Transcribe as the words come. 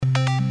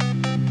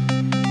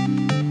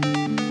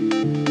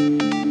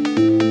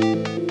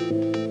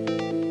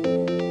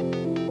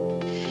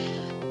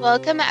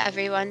Welcome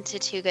everyone to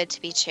Too Good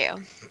to Be True.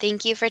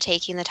 Thank you for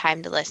taking the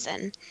time to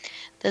listen.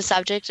 The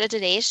subject of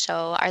today's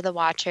show are the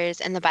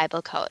Watchers in the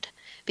Bible Code.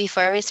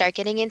 Before we start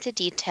getting into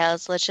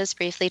details, let's just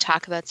briefly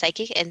talk about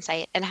psychic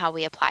insight and how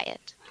we apply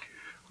it.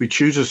 We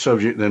choose a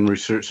subject, then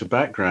research the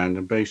background,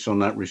 and based on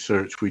that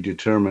research, we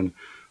determine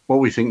what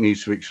we think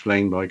needs to be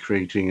explained by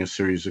creating a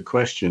series of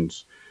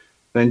questions.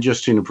 Then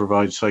Justina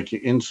provides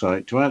psychic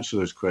insight to answer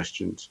those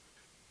questions.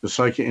 The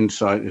psychic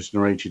insight is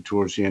narrated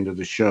towards the end of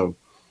the show.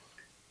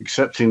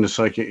 Accepting the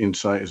psychic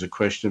insight is a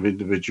question of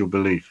individual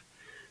belief.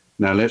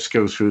 Now let's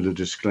go through the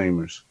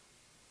disclaimers.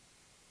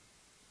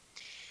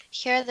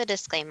 Here are the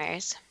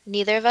disclaimers.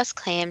 Neither of us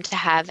claim to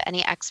have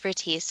any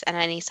expertise in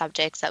any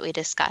subjects that we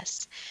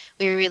discuss.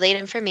 We relate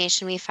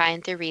information we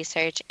find through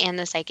research and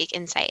the psychic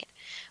insight.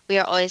 We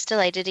are always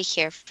delighted to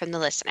hear from the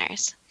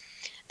listeners.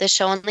 The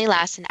show only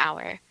lasts an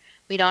hour.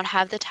 We don't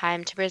have the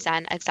time to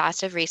present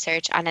exhaustive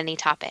research on any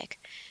topic.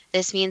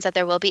 This means that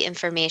there will be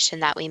information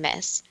that we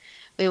miss.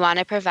 We want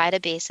to provide a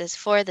basis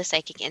for the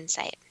psychic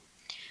insight.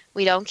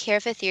 We don't care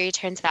if a theory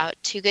turns out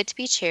too good to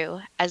be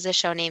true, as the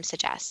show name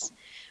suggests.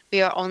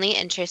 We are only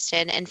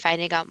interested in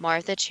finding out more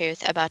of the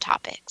truth about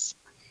topics.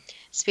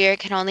 Spirit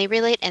can only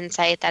relate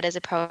insight that is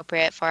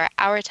appropriate for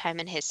our time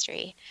in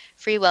history.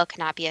 Free will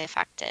cannot be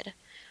affected.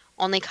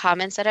 Only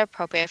comments that are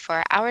appropriate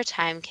for our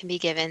time can be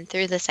given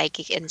through the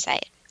psychic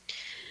insight.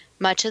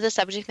 Much of the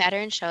subject matter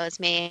in shows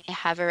may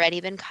have already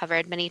been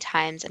covered many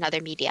times in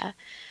other media.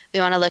 We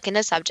want to look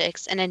into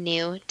subjects in a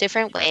new,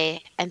 different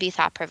way and be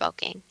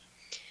thought-provoking.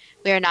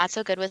 We are not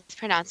so good with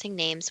pronouncing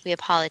names, we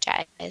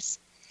apologize.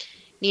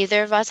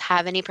 Neither of us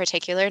have any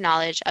particular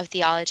knowledge of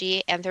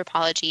theology,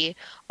 anthropology,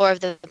 or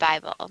of the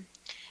Bible.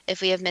 If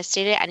we have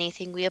misstated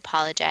anything, we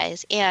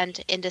apologize, and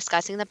in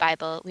discussing the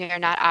Bible, we are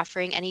not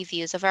offering any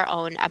views of our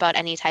own about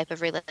any type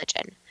of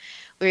religion.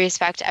 We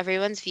respect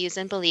everyone's views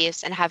and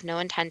beliefs and have no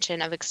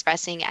intention of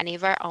expressing any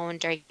of our own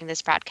during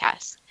this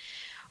broadcast.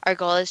 Our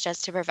goal is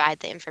just to provide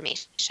the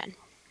information.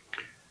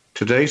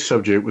 Today's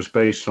subject was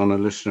based on a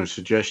listener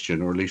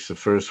suggestion, or at least the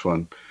first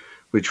one,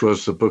 which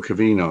was the Book of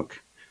Enoch.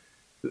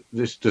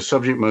 The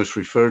subject most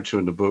referred to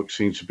in the book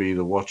seems to be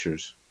the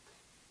Watchers.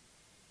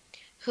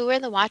 Who were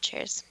the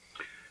Watchers?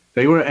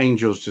 They were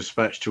angels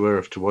dispatched to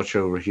earth to watch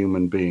over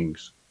human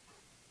beings.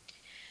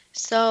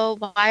 So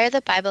why are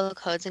the Bible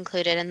codes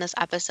included in this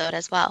episode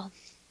as well?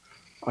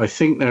 I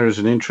think there is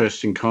an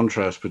interesting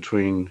contrast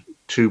between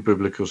two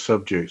biblical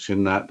subjects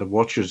in that the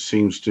Watchers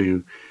seems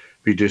to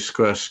be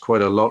discussed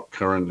quite a lot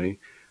currently,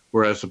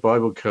 whereas the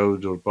Bible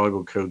code or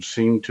Bible codes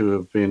seem to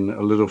have been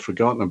a little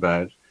forgotten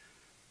about,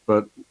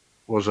 but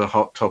was a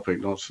hot topic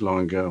not so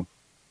long ago.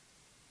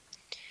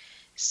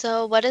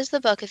 So what is the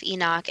Book of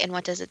Enoch and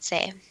what does it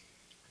say?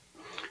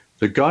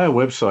 The Gaia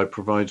website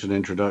provides an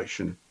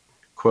introduction.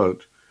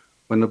 Quote,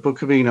 when the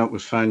Book of Enoch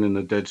was found in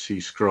the Dead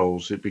Sea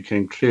Scrolls, it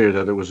became clear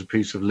that it was a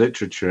piece of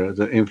literature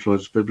that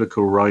influenced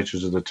biblical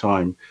writers of the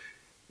time,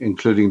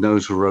 including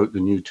those who wrote the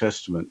New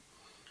Testament.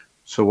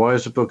 So why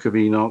is the Book of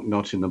Enoch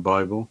not in the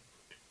Bible?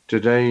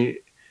 Today,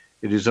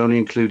 it is only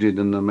included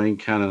in the main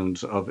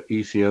canons of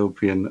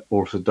Ethiopian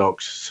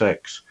Orthodox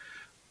sects,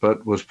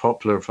 but was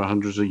popular for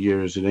hundreds of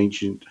years in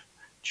ancient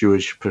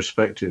Jewish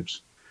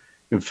perspectives.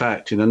 In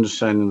fact, in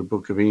understanding the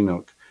Book of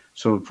Enoch,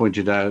 someone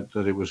pointed out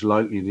that it was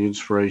likely the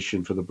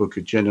inspiration for the Book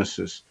of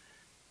Genesis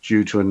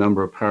due to a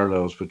number of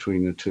parallels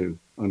between the two,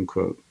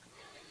 unquote.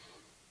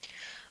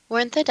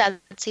 Weren't the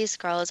Dead Sea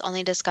Scrolls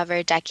only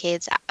discovered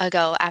decades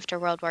ago after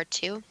World War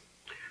II?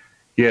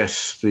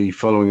 Yes, the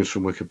following is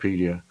from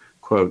Wikipedia.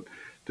 Quote,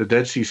 the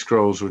Dead Sea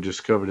Scrolls were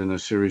discovered in a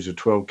series of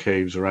 12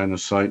 caves around a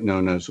site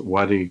known as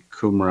Wadi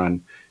Qumran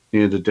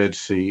near the Dead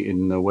Sea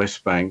in the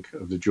west bank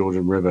of the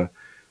Jordan River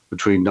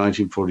between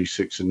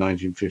 1946 and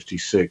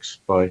 1956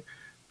 by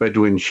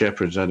Bedouin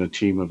shepherds and a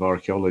team of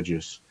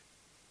archaeologists.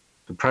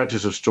 The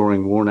practice of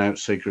storing worn-out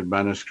sacred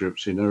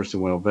manuscripts in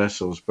earthenware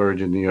vessels buried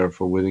in the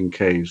earth or within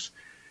caves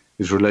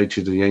is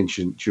related to the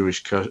ancient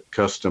Jewish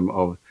custom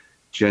of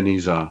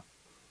genizah,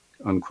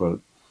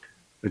 unquote.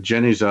 A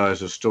genizah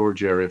is a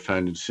storage area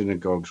found in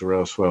synagogues or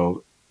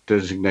elsewhere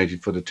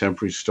designated for the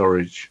temporary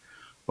storage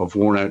of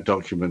worn-out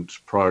documents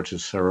prior to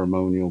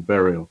ceremonial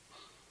burial.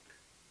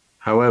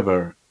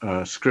 However,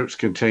 scripts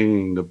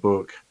containing the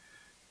Book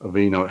of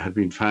Enoch had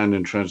been found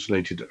and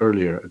translated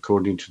earlier,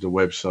 according to the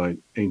website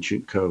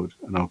Ancient Code,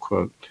 and I'll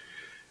quote,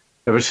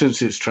 ever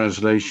since its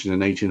translation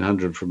in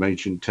 1800 from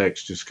ancient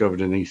texts discovered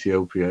in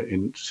Ethiopia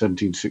in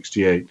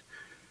 1768,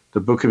 the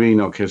Book of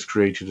Enoch has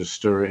created a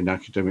stir in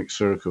academic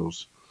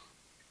circles.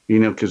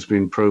 Enoch has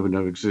been proven to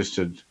have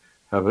existed,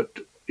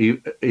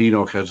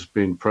 Enoch has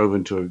been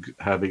proven to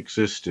have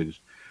existed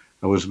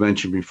and was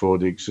mentioned before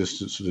the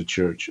existence of the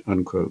church,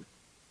 unquote.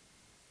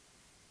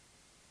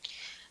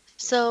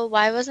 So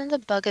why wasn't the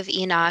Book of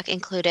Enoch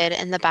included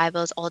in the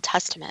Bible's Old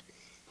Testament?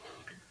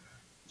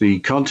 The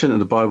content of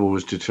the Bible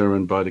was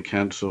determined by the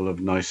Council of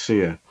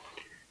Nicaea.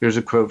 Here's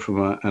a quote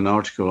from an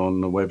article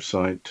on the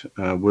website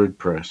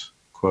WordPress.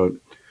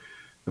 Quote,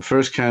 the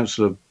first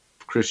council of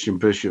Christian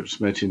bishops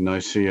met in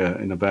Nicaea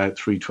in about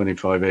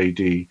 325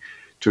 AD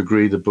to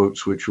agree the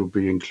books which will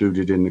be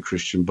included in the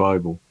Christian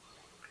Bible.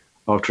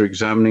 After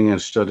examining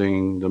and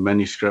studying the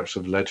many scraps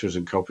of letters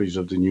and copies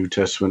of the New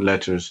Testament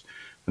letters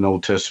and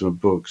Old Testament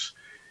books,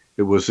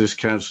 it was this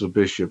council of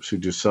bishops who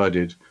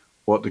decided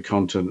what the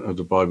content of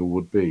the Bible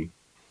would be.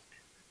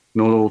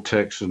 Not all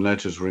texts and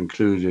letters were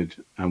included,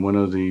 and one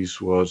of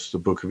these was the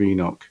Book of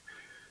Enoch.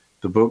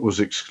 The book was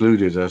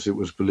excluded as it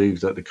was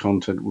believed that the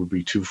content would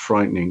be too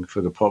frightening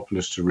for the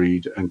populace to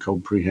read and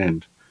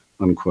comprehend,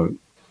 unquote.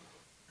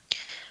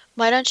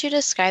 Why don't you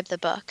describe the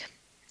book?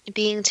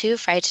 Being too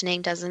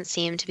frightening doesn't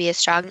seem to be a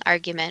strong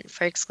argument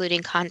for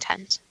excluding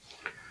content.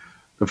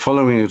 The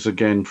following is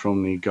again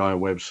from the Gaia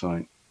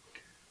website.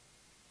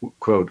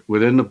 Quote,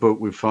 within the book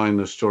we find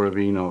the story of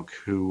Enoch,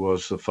 who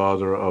was the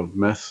father of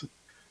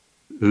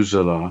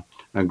Methuselah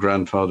and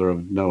grandfather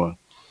of Noah.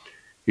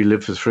 He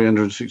lived for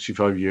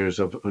 365 years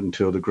up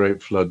until the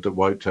great flood that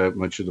wiped out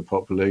much of the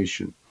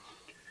population.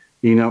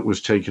 Enoch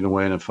was taken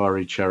away in a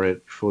fiery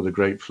chariot before the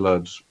great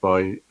floods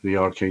by the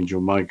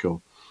archangel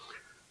Michael,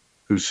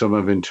 who some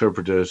have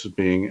interpreted as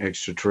being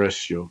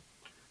extraterrestrial.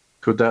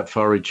 Could that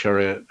fiery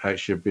chariot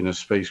actually have been a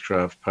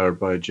spacecraft powered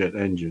by a jet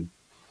engine?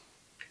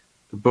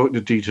 The book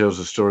that details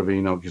the story of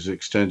Enoch is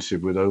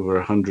extensive, with over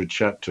 100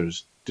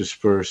 chapters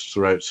dispersed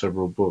throughout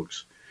several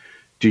books,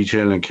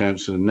 detailing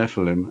accounts of the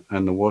Nephilim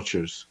and the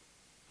Watchers.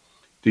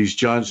 These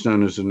giants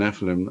known as the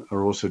Nephilim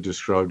are also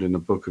described in the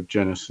book of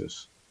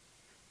Genesis.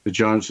 The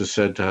giants are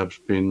said to have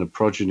been the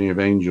progeny of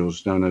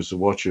angels known as the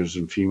Watchers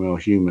and female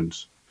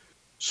humans.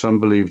 Some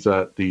believe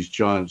that these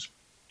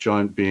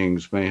giant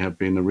beings may have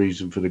been the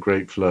reason for the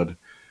great flood,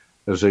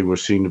 as they were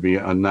seen to be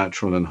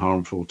unnatural and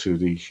harmful to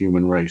the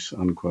human race,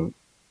 unquote.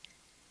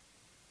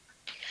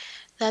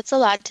 That's a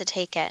lot to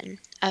take in.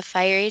 A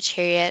fiery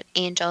chariot,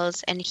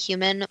 angels, and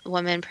human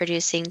woman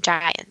producing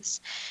giants.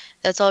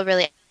 That's all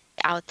really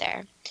out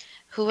there.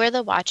 Who were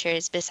the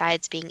Watchers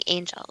besides being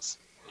angels?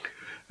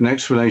 An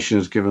explanation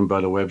is given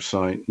by the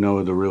website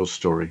Noah the Real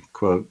Story.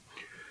 Quote,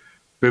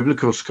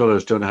 biblical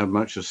scholars don't have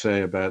much to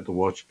say about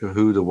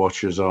who the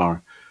Watchers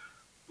are,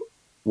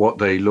 what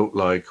they look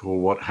like, or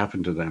what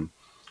happened to them,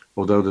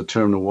 although the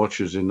term the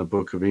Watchers in the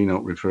Book of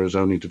Enoch refers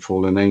only to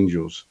fallen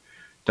angels.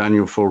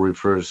 Daniel 4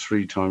 refers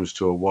 3 times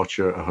to a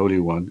watcher, a holy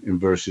one, in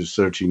verses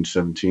 13,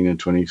 17, and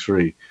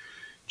 23.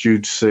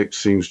 Jude 6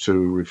 seems to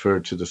refer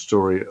to the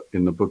story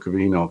in the Book of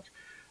Enoch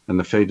and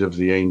the fate of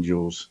the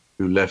angels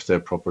who left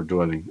their proper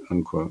dwelling,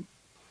 unquote.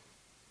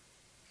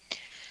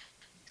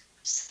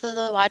 So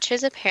the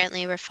Watchers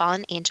apparently were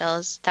fallen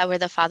angels that were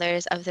the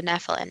fathers of the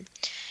Nephilim.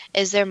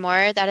 Is there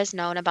more that is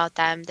known about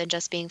them than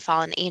just being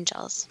fallen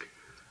angels?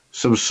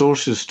 Some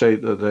sources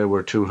state that there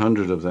were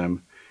 200 of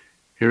them.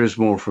 Here is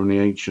more from the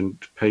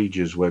Ancient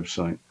Pages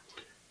website.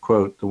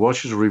 Quote, the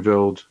Watchers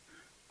revealed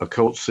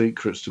occult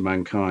secrets to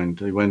mankind.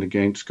 They went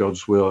against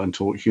God's will and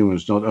taught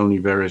humans not only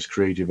various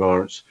creative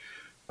arts,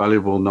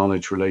 valuable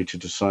knowledge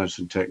related to science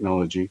and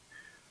technology,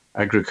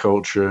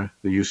 agriculture,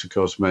 the use of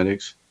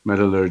cosmetics,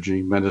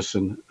 metallurgy,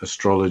 medicine,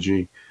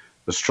 astrology,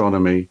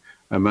 astronomy,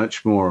 and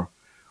much more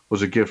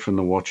was a gift from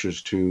the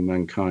Watchers to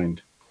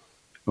mankind.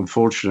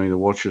 Unfortunately, the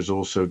Watchers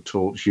also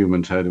taught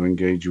humans how to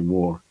engage in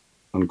war,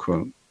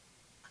 unquote.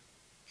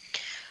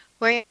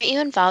 Were you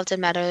involved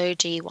in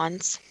metallurgy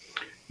once?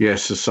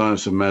 Yes, the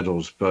science of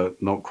metals,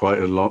 but not quite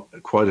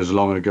as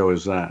long ago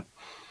as that.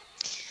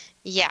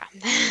 Yeah.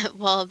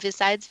 Well,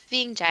 besides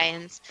being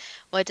giants,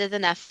 what did the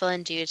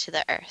Nephilim do to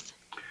the earth?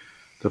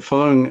 The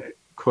following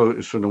quote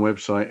is from the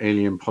website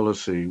Alien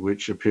Policy,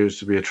 which appears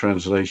to be a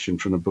translation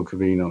from the Book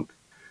of Enoch.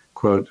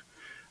 Quote,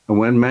 and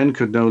when men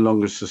could no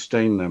longer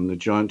sustain them, the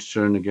giants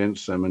turned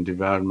against them and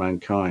devoured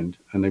mankind,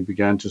 and they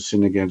began to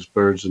sin against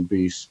birds and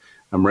beasts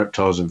and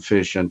reptiles and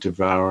fish, and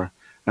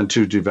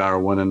to devour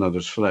one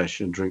another's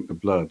flesh and drink the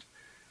blood.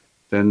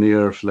 Then the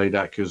earth laid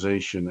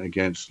accusation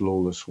against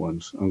lawless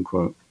ones,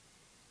 unquote.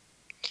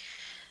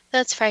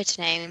 That's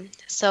frightening.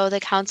 So the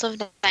Council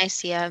of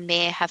Nicaea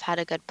may have had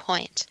a good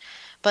point,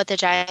 but the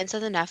giants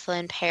of the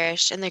Nephilim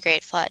perished in the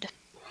Great Flood.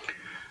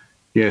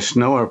 Yes,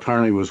 Noah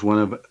apparently was one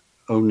of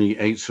only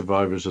 8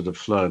 survivors of the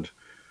flood.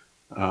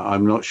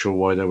 I'm not sure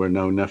why there were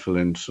no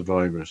Nephilim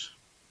survivors.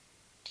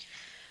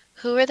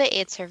 Who were the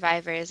 8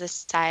 survivors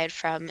aside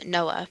from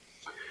Noah?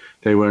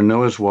 They were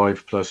Noah's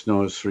wife plus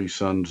Noah's 3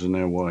 sons and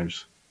their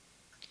wives.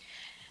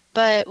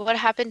 But what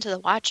happened to the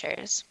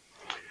Watchers?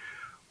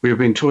 We have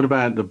been taught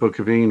about the Book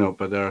of Enoch,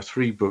 but there are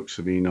 3 books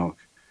of Enoch.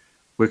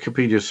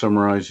 Wikipedia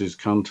summarizes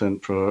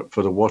content for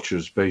the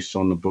Watchers based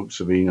on the Books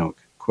of Enoch.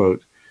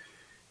 Quote,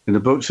 in the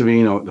Books of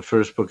Enoch, the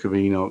first book of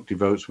Enoch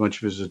devotes much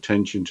of his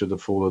attention to the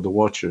fall of the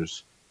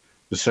Watchers.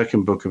 The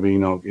second book of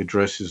Enoch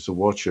addresses the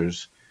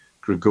Watchers,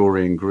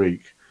 Gregorian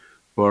Greek,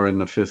 who are in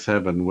the 5th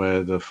heaven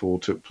where the fall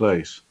took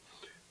place.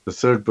 The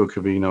third book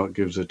of Enoch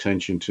gives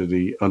attention to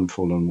the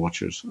unfallen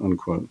Watchers,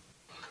 unquote.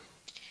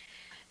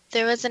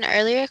 There was an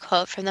earlier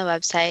quote from the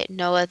website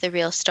Noah the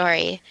Real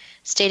Story,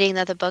 stating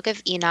that the Book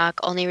of Enoch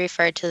only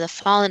referred to the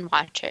fallen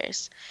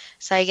Watchers.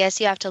 So I guess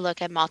you have to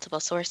look at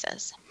multiple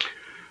sources.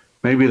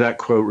 Maybe that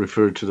quote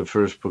referred to the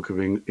first book of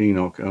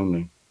Enoch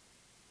only.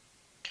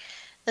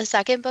 The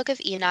second book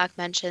of Enoch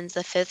mentions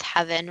the fifth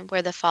heaven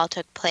where the fall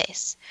took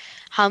place.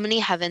 How many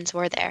heavens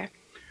were there?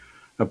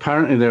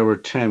 Apparently there were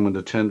 10, with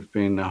the 10th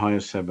being the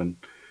highest heaven.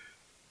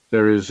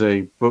 There is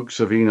a Books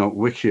of Enoch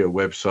Wikia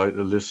website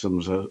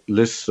that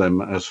lists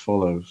them as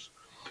follows.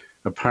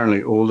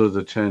 Apparently all of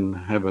the 10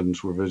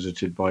 heavens were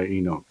visited by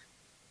Enoch.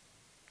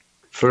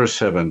 First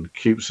heaven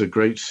keeps the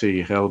great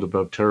sea held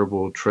above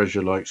terrible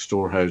treasure-like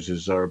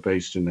storehouses that are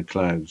based in the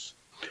clouds.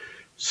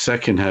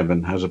 Second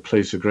heaven has a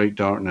place of great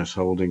darkness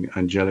holding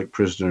angelic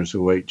prisoners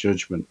who await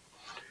judgment.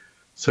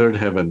 Third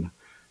heaven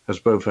has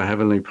both a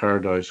heavenly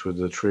paradise with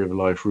the tree of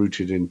life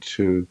rooted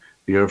into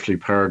the earthly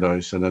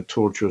paradise and a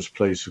tortuous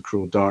place of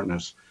cruel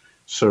darkness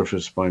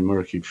surfaced by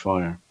murky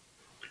fire.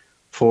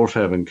 Fourth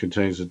heaven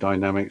contains the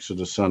dynamics of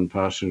the sun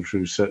passing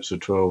through sets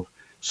of 12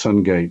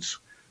 sun gates,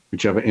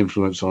 which have an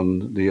influence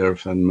on the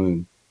earth and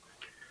moon.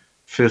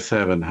 Fifth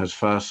heaven has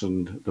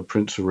fastened the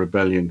prince of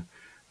rebellion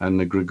and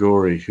the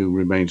Grigori, who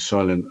remained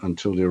silent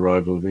until the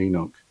arrival of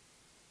Enoch.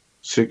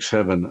 Sixth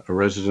heaven, a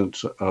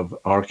residence of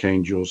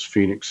archangels,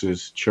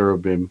 phoenixes,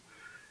 cherubim,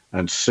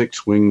 and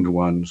six winged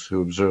ones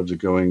who observe the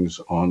goings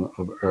on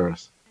of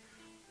earth.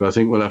 But I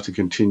think we'll have to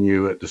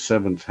continue at the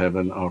seventh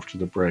heaven after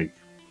the break.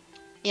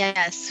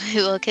 Yes,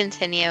 we will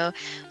continue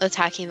with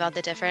talking about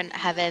the different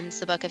heavens,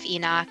 the Book of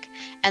Enoch,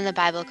 and the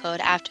Bible Code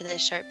after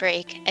this short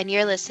break. And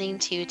you're listening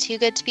to Too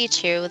Good to Be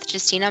True with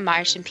Justina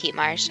Marsh and Pete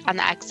Marsh on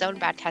the X Zone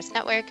Broadcast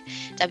Network,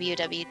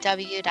 www.xzbn.net.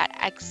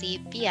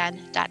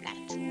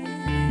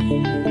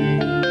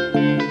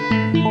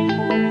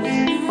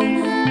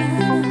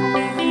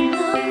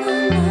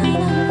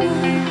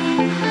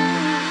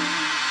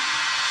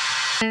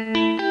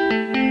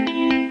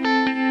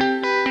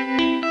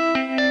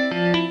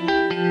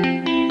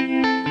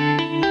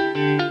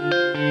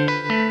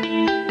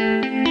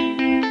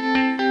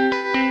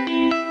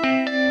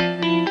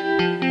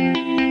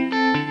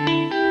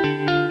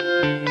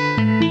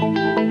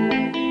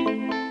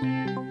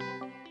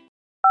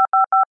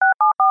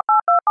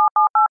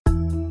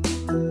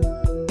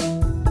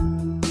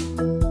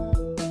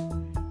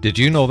 Did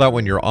you know that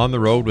when you're on the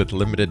road with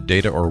limited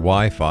data or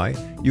Wi-Fi,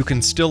 you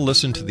can still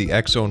listen to the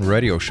X-Zone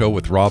Radio Show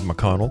with Rob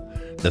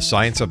McConnell, The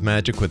Science of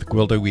Magic with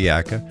Gwilda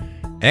Wiyaka,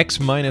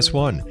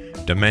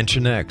 X-1,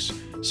 Dimension X,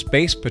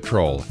 Space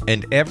Patrol,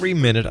 and every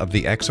minute of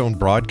the X-Zone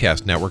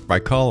Broadcast Network by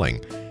calling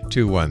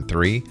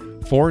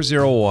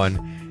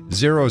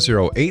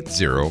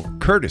 213-401-0080,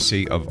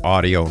 courtesy of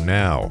Audio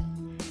Now.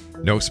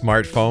 No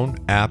smartphone,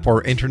 app,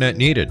 or internet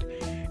needed.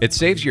 It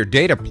saves your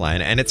data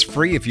plan and it's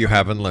free if you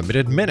have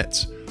unlimited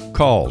minutes.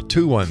 Call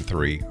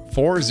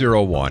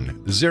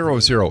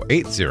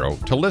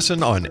 213-401-0080 to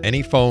listen on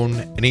any phone,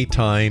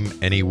 anytime,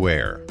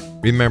 anywhere.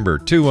 Remember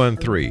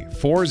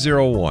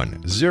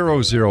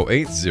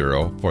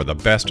 213-401-0080 for the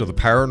best of the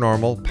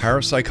paranormal,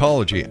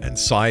 parapsychology, and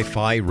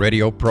sci-fi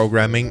radio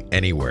programming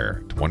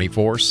anywhere,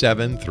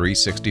 24/7,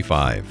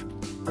 365.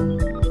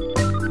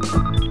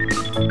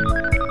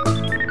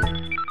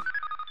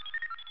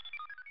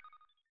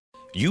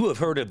 You have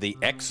heard of the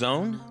X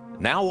Zone?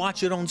 Now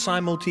watch it on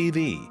Simul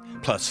TV,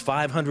 plus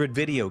 500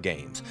 video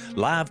games,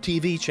 live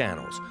TV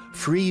channels,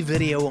 free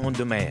video on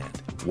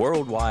demand,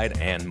 worldwide,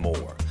 and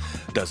more.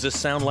 Does this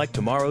sound like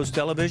tomorrow's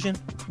television?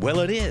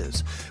 Well, it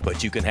is,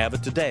 but you can have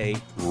it today,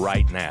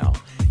 right now.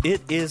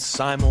 It is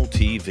Simul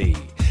TV.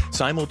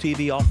 Simul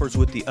TV offers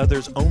what the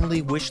others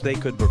only wish they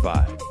could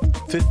provide.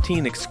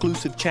 15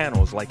 exclusive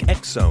channels like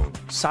X-Zone,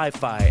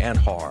 Sci-Fi, and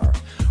Horror.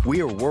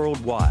 We are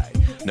worldwide.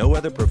 No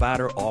other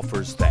provider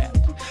offers that.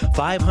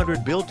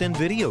 500 built-in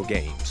video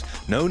games.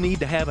 No need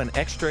to have an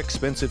extra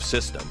expensive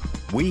system.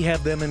 We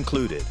have them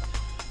included.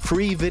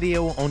 Free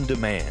video on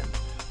demand.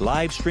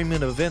 Live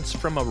streaming events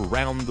from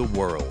around the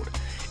world.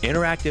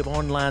 Interactive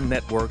online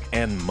network,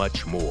 and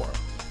much more.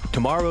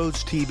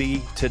 Tomorrow's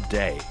TV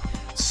today.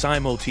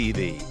 Simul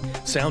TV.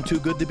 Sound too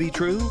good to be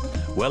true?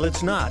 Well,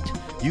 it's not.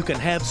 You can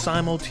have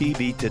Simul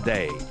TV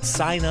today.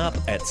 Sign up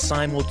at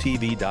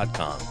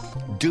simultv.com.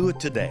 Do it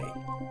today.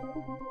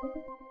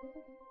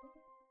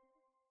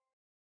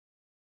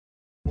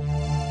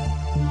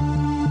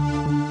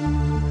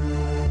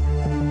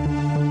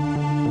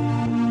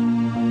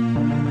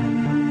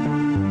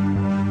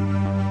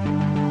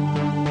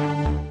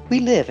 We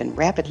live in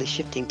rapidly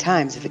shifting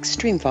times of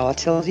extreme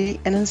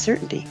volatility and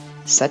uncertainty.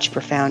 Such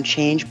profound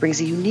change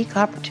brings a unique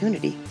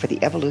opportunity for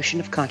the evolution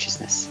of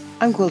consciousness.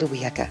 I'm Gwilda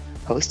Wiyaka,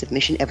 host of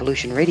Mission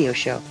Evolution Radio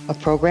Show, a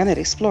program that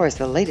explores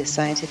the latest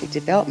scientific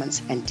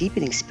developments and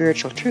deepening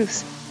spiritual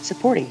truths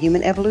supporting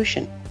human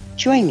evolution.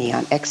 Join me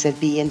on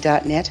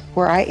xzbn.net,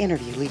 where I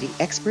interview leading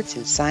experts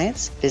in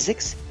science,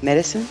 physics,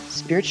 medicine,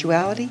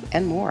 spirituality,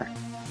 and more.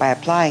 By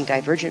applying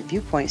divergent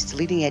viewpoints to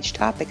leading-edge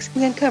topics,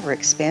 we uncover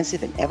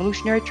expansive and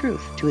evolutionary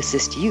truth to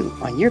assist you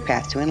on your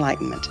path to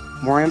enlightenment.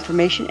 More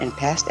information and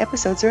past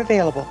episodes are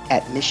available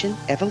at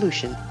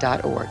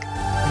missionevolution.org.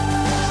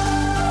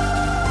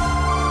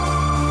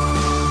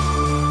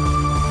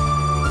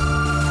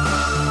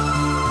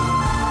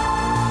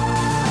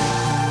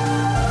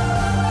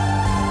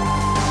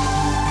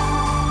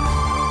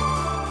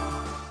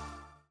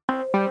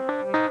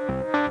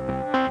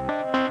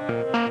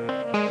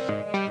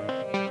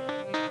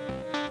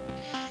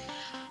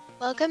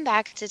 Welcome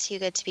back to Too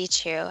Good to Be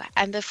True.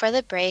 And before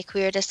the break, we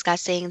were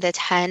discussing the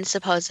 10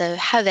 supposed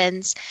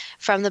heavens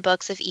from the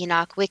Books of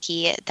Enoch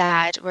wiki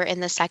that were in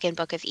the second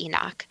book of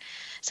Enoch.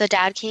 So,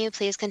 Dad, can you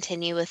please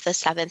continue with the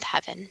seventh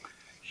heaven?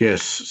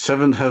 Yes,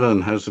 seventh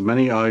heaven has the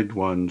many-eyed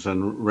ones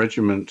and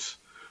regiments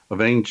of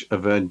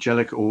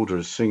angelic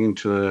orders singing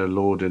to their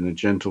Lord in a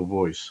gentle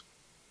voice.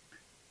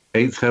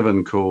 Eighth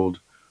heaven, called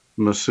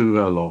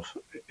Masualoth,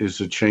 is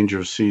the changer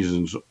of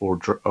seasons or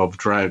of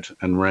drought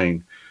and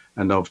rain,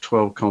 and of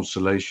 12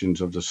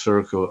 constellations of the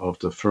circle of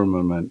the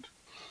firmament.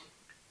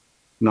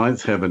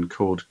 Ninth heaven,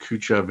 called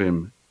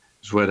Kuchavim,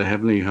 is where the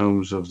heavenly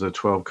homes of the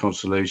 12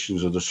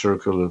 constellations of the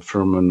circle of the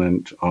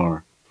firmament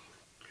are.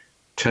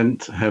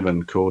 10th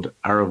heaven, called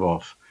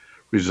Aravoth,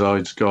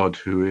 resides God,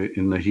 who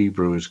in the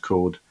Hebrew is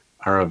called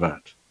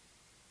Aravat.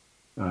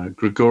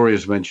 Grigori,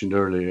 as mentioned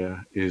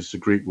earlier, is the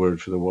Greek word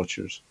for the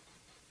watchers.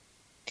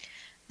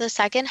 The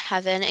second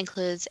heaven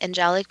includes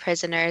angelic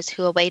prisoners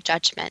who await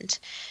judgment.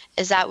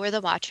 Is that where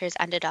the watchers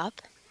ended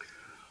up?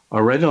 I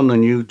read on the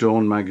New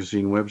Dawn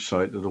magazine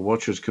website that the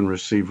watchers can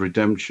receive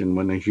redemption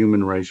when the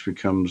human race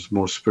becomes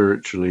more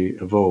spiritually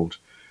evolved.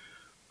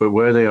 But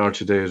where they are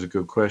today is a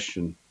good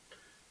question.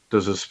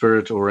 Does a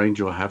spirit or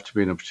angel have to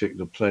be in a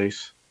particular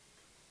place?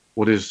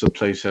 What is the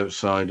place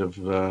outside of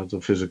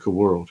the physical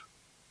world?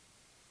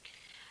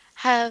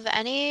 Have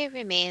any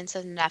remains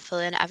of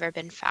Nephilim ever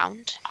been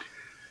found?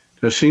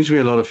 There seems to be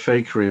a lot of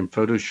fakery and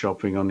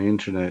photoshopping on the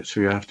internet, so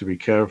you have to be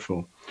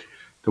careful.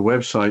 The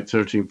website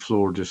 13th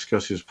Floor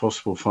discusses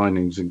possible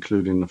findings,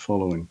 including the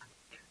following.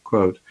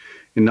 Quote,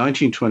 in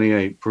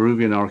 1928,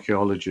 Peruvian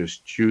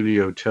archaeologist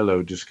Julio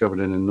Tello discovered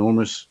an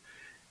enormous,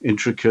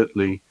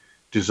 intricately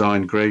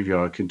designed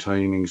graveyard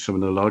containing some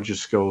of the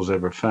largest skulls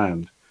ever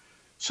found.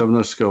 Some of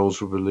the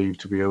skulls were believed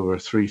to be over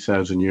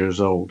 3,000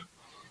 years old.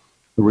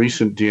 A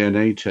recent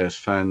DNA test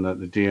found that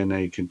the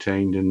DNA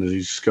contained in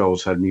these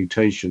skulls had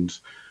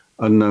mutations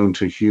unknown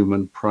to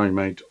human,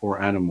 primate,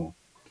 or animal.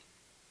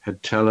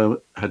 Had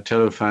Tello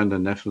found a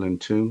Nephilim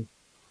tomb?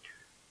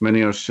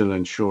 Many are still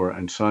unsure,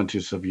 and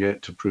scientists have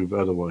yet to prove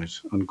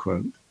otherwise,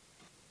 unquote.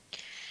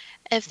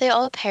 If they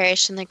all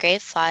perished in the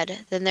Great Flood,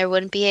 then there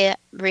wouldn't be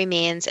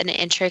remains in an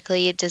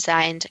intricately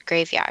designed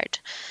graveyard.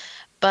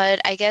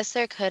 But I guess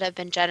there could have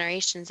been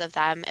generations of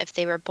them if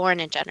they were born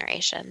in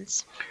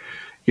generations.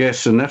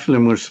 Yes, the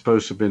Nephilim were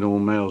supposed to have been all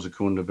males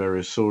according to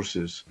various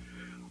sources.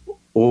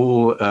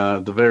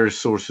 The various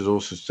sources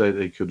also state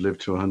they could live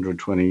to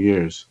 120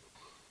 years.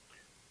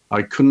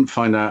 I couldn't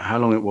find out how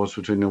long it was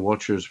between the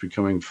watchers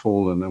becoming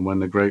fallen and when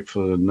the Great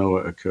Flood of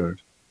Noah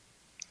occurred.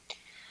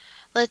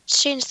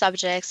 Let's change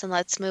subjects and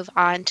let's move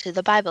on to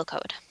the Bible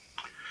Code.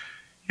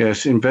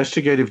 Yes,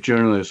 investigative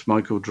journalist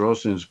Michael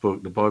Drosnin's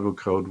book, The Bible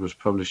Code, was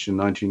published in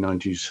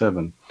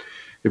 1997.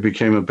 It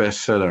became a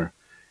bestseller.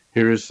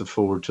 Here is the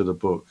foreword to the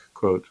book.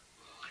 Quote,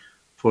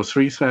 for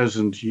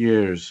 3,000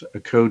 years, a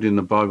code in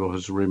the Bible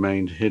has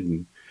remained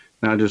hidden.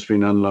 Now it has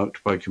been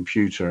unlocked by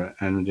computer,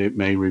 and it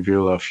may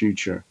reveal our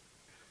future.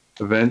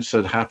 Events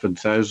that happened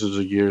thousands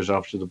of years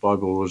after the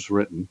Bible was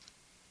written,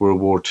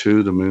 World War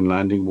II, the moon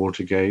landing,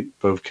 Watergate,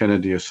 both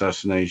Kennedy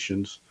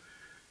assassinations,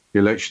 the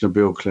election of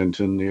Bill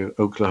Clinton, the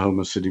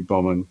Oklahoma City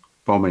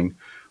bombing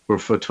were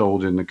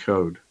foretold in the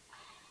code.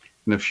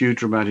 In a few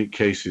dramatic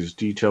cases,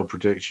 detailed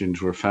predictions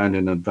were found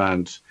in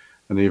advance,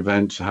 and the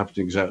events happened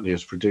exactly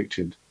as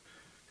predicted.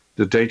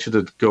 The date of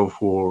the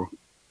Gulf War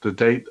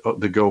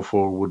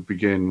would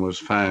begin was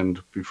found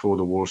before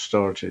the war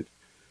started.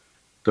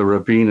 The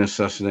Rabin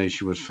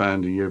assassination was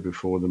found a year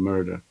before the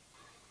murder.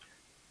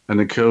 And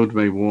the code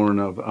may warn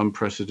of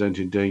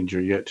unprecedented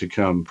danger yet to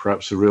come,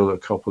 perhaps a real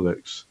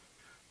apocalypse,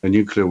 a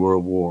nuclear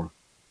world war.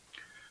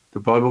 The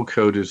Bible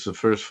Code is the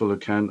first full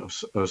account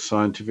of a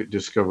scientific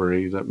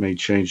discovery that may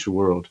change the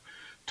world,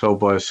 told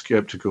by a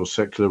skeptical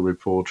secular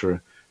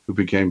reporter who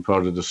became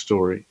part of the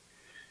story.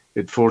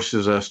 It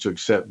forces us to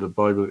accept the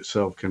Bible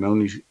itself can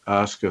only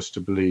ask us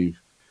to believe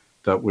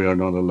that we are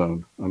not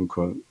alone,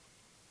 unquote.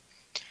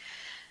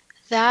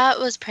 That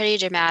was pretty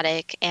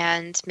dramatic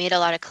and made a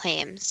lot of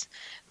claims,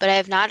 but I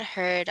have not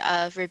heard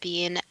of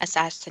Rabin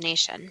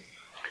assassination.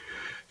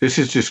 This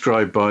is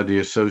described by the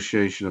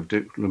Association of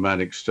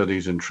Diplomatic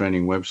Studies and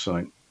Training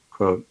website.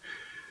 Quote,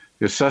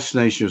 the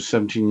assassination of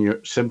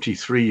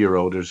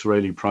 73-year-old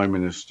Israeli Prime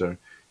Minister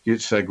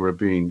Yitzhak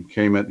Rabin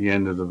came at the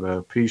end of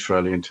the peace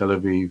rally in Tel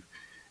Aviv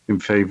in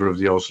favor of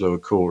the Oslo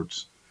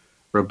Accords.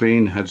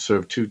 Rabin had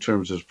served 2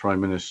 terms as Prime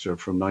Minister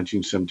from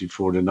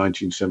 1974 to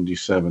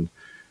 1977,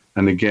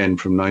 and again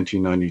from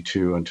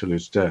 1992 until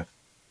his death,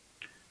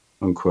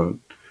 unquote.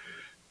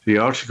 The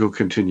article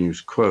continues,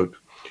 quote,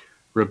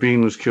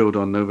 Rabin was killed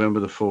on November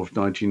the 4th,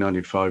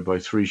 1995 by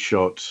 3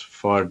 shots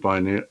fired by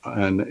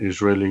an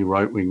Israeli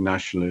right-wing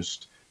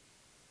nationalist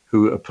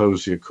who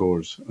opposed the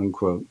Accords,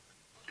 unquote.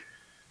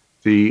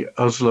 The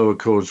Oslo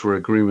Accords were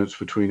agreements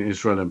between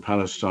Israel and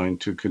Palestine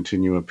to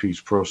continue a peace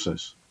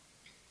process.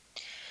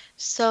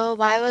 So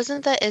why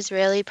wasn't the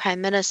Israeli Prime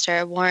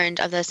Minister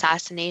warned of the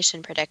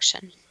assassination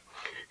prediction?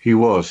 He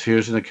was.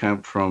 Here's an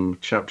account from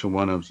chapter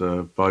 1 of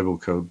the Bible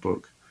Code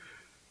book.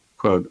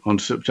 Quote, on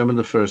September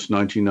the 1st,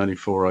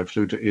 1994, I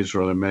flew to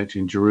Israel and met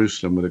in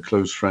Jerusalem with a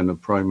close friend of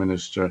Prime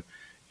Minister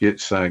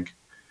Yitzhak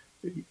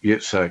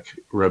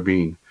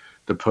Rabin,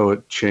 the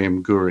poet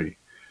Chaim Guri.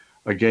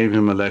 I gave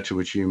him a letter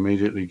which he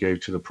immediately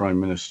gave to the Prime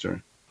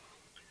Minister.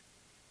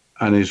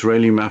 An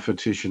Israeli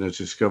mathematician has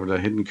discovered a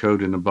hidden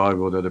code in the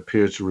Bible that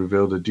appears to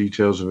reveal the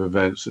details of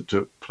events that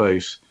took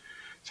place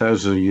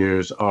thousands of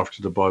years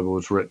after the Bible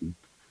was written,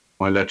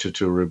 my letter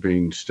to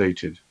Rabin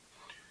stated.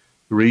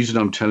 The reason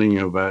I'm telling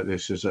you about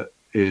this is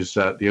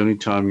that the only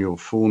time your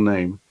full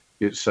name,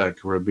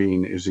 Yitzhak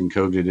Rabin, is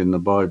encoded in the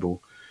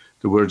Bible,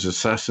 the words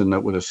assassin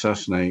that would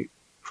assassinate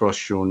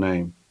cross your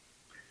name.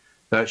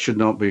 That should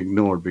not be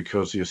ignored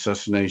because the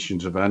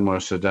assassinations of Anwar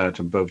Sadat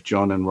and both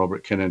John and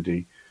Robert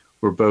Kennedy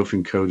were both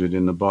encoded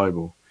in the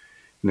Bible.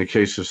 In the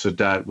case of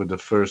Sadat, with the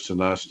first and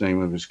last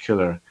name of his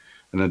killer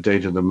and the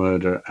date of the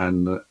murder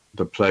and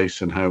the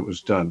place and how it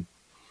was done.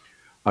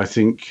 I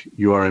think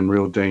you are in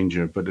real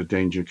danger, but the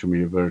danger can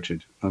be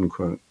averted,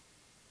 unquote.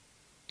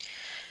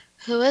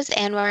 Who was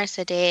Anwar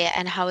Sadat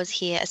and how was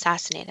he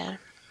assassinated?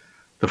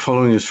 The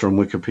following is from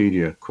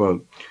Wikipedia,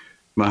 quote,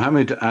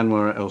 Mohammed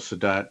Anwar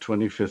el-Sadat,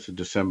 25th of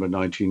December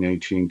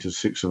 1918 to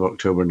 6th of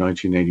October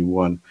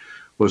 1981,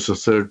 was the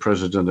third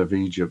president of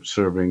Egypt,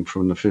 serving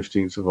from the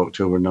 15th of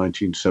October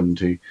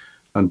 1970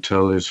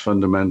 until his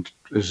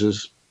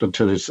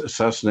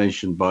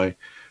assassination by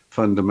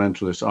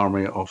fundamentalist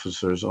army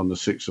officers on the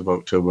 6th of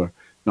October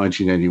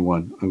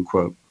 1981,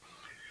 unquote.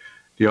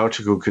 The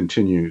article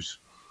continues.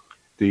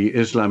 The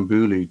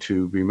Islambouli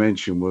to be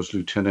mentioned was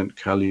Lieutenant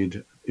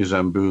Khalid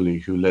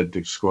Islambouli, who led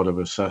the squad of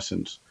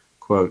assassins.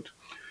 Quote,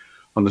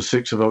 on the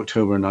 6th of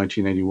October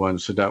 1981,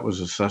 Sadat was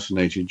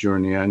assassinated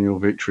during the annual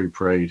victory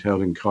parade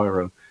held in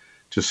Cairo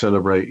to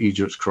celebrate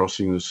Egypt's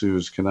crossing of the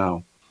Suez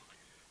Canal.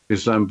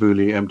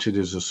 Islambouli emptied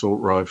his assault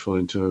rifle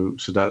into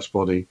Sadat's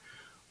body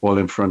while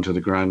in front of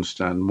the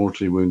grandstand,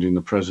 mortally wounding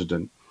the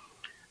president.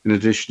 In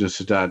addition to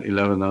Sadat,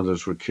 11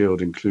 others were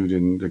killed,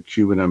 including the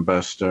Cuban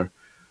ambassador,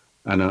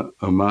 an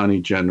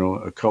Omani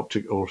general, a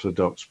Coptic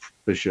Orthodox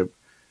bishop,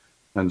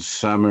 and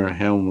Samir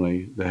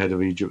Helmli, the head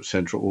of Egypt's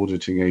Central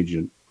Auditing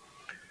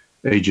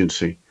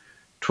Agency.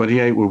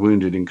 28 were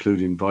wounded,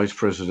 including Vice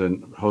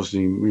President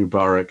Hosni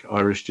Mubarak,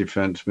 Irish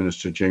Defense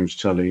Minister James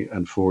Tully,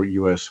 and 4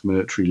 U.S.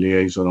 military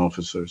liaison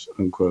officers,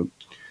 unquote.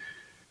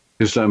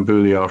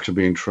 Islambouli, after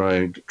being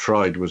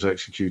tried, was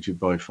executed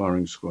by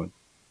firing squad.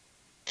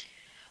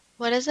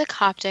 What is a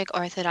Coptic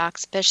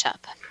Orthodox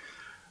bishop?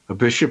 A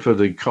bishop of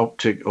the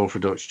Coptic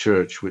Orthodox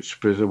Church, which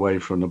split away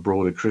from the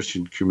broader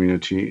Christian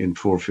community in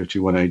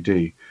 451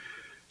 AD.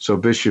 So a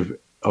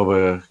bishop of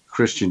a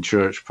Christian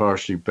church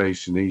partially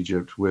based in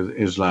Egypt, with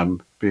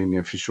Islam being the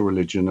official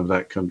religion of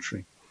that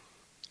country.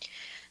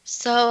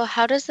 So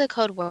how does the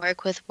code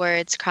work with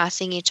words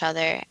crossing each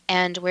other,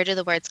 and where do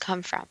the words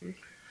come from?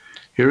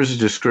 Here is a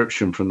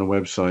description from the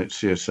website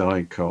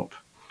CSI Cop.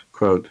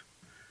 Quote,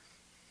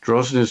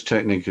 Drosner's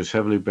technique is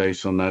heavily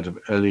based on that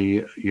of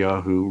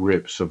Eliyahu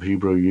Rips of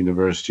Hebrew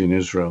University in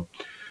Israel,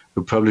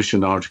 who published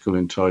an article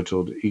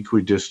entitled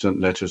Equidistant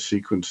Letter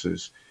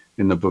Sequences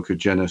in the Book of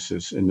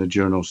Genesis in the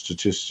journal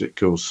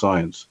Statistical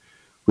Science,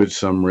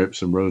 Whitsom,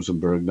 Rips, and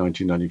Rosenberg,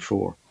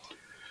 1994.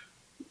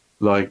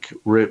 Like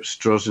Rips,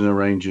 Drosner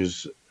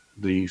arranges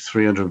the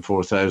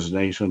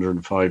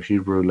 304,805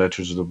 Hebrew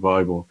letters of the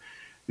Bible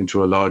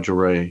into a large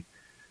array.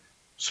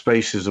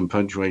 Spaces and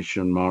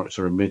punctuation marks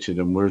are omitted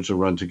and words are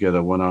run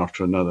together one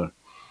after another.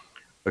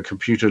 A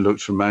computer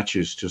looks for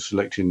matches to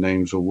selecting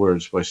names or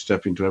words by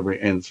stepping to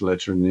every nth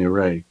letter in the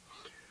array.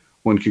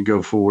 One can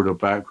go forward or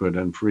backward,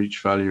 and for each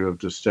value of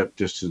the step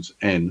distance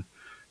n,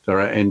 there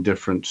are n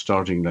different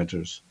starting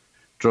letters.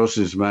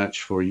 Drosner's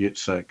match for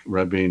Yitzhak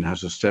Rabin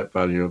has a step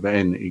value of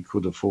n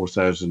equal to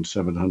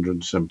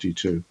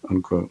 4,772,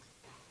 unquote.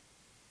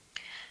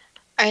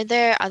 Are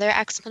there other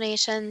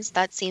explanations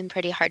that seem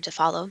pretty hard to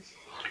follow?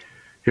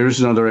 Here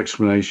is another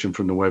explanation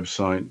from the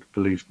website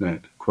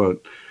BeliefNet.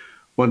 Quote,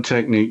 one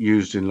technique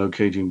used in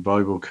locating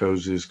Bible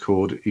codes is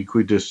called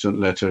equidistant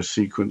letter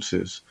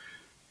sequences.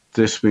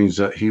 This means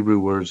that Hebrew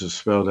words are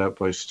spelled out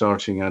by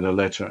starting at a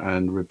letter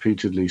and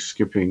repeatedly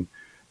skipping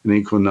an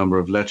equal number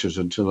of letters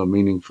until a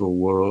meaningful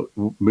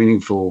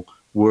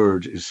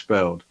word is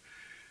spelled.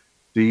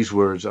 These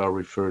words are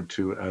referred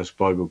to as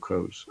Bible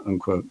codes,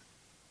 unquote.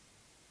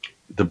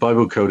 The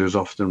Bible code is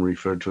often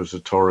referred to as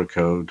the Torah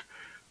code,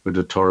 with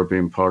the Torah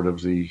being part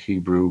of the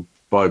Hebrew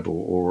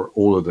Bible or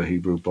all of the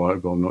Hebrew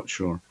Bible, I'm not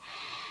sure.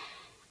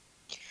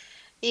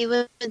 You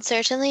would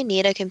certainly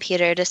need a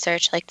computer to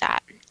search like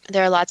that.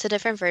 There are lots of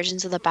different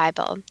versions of the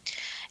Bible,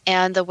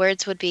 and the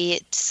words would be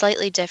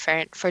slightly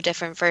different for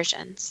different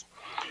versions.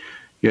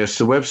 Yes,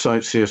 the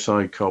website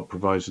CSI Cop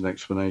provides an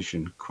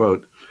explanation.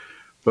 Quote,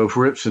 both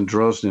Rips and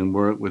Drosnin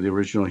work with the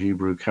original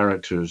Hebrew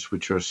characters,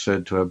 which are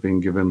said to have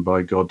been given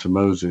by God to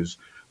Moses,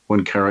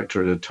 one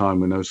character at a time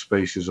with no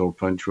spaces or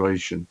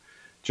punctuation,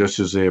 just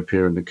as they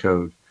appear in the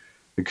code.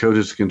 The code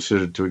is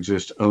considered to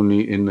exist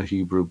only in the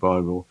Hebrew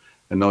Bible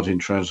and not in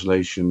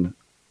translations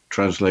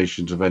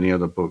of any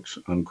other books,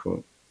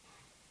 unquote.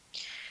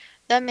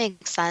 That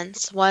makes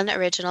sense. One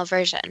original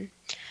version.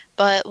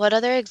 But what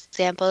other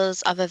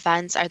examples of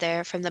events are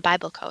there from the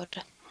Bible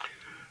code?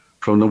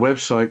 From the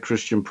website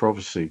Christian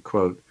Prophecy,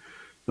 quote,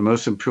 the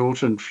most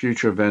important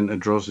future event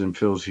that Drozdin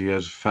feels he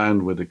has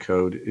found with the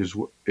code is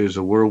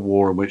a world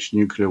war in which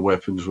nuclear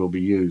weapons will be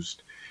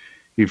used.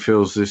 He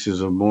feels this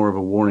is more of a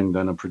warning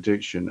than a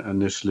prediction,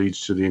 and this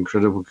leads to the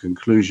incredible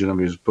conclusion of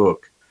his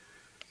book.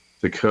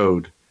 The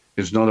code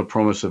is not a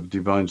promise of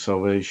divine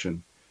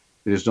salvation.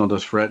 It is not a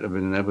threat of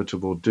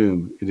inevitable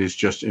doom. It is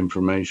just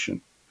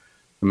information.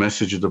 The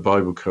message of the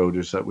Bible code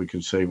is that we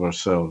can save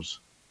ourselves,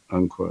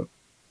 unquote.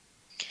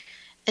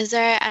 Is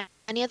there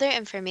any other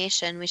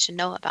information we should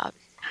know about?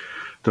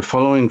 The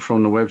following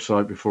from the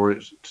website before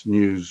its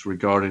news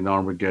regarding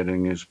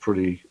Armageddon is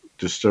pretty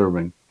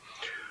disturbing.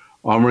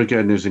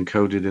 Armageddon is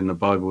encoded in the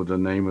Bible with the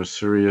name of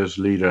Syria's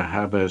leader,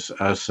 Habez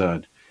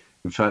Assad.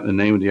 In fact, the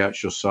name of the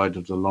actual site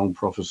of the long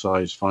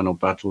prophesied final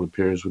battle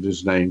appears with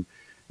his name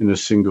in a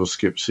single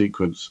skip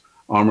sequence.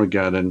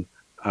 Armageddon,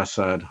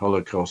 Assad,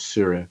 Holocaust,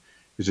 Syria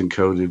is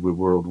encoded with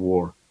World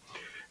War.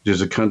 It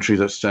is a country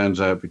that stands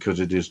out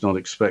because it is not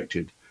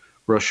expected.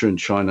 Russia and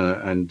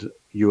China and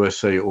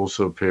USA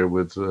also appear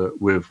with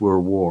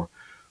World War,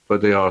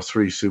 but they are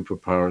three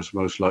superpowers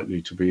most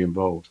likely to be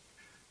involved.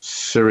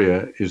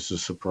 Syria is the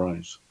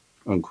surprise,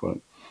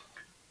 unquote.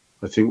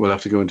 I think we'll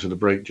have to go into the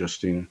break,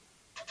 Justina.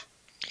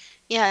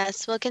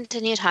 Yes, we'll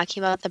continue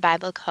talking about the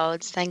Bible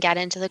codes, then get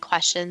into the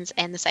questions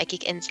and the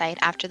psychic insight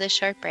after this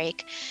short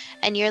break.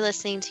 And you're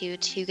listening to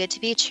Too Good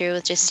to Be True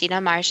with Justina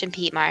Marsh and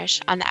Pete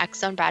Marsh on the X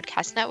Zone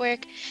Broadcast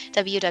Network,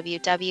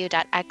 www.xzbn.net.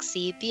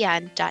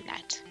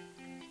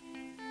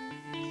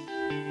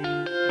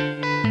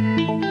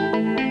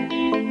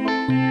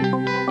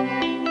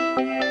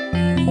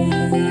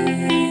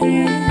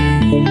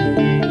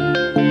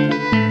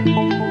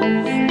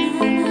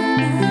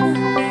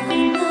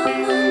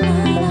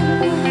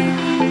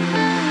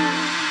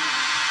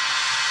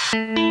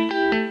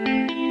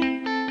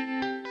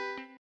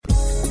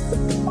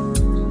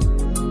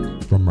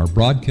 From our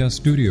broadcast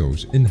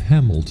studios in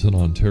Hamilton,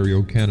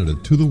 Ontario, Canada,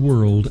 to the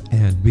world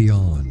and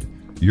beyond,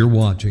 you're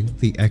watching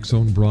the X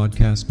Zone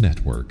Broadcast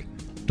Network,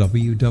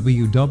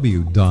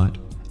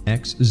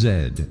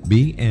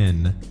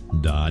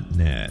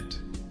 www.xzbn.net.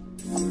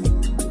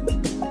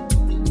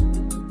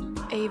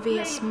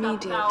 AVS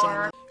Media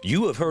Den.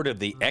 You have heard of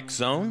the X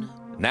Zone?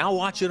 Now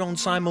watch it on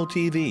Simul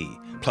TV,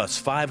 plus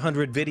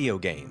 500 video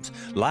games,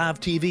 live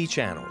TV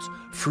channels,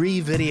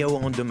 free video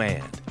on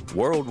demand,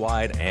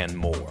 worldwide, and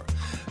more.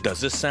 Does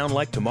this sound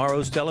like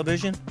tomorrow's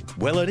television?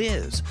 Well, it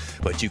is,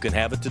 but you can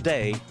have it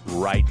today,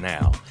 right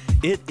now.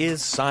 It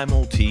is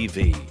Simul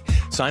TV.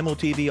 Simul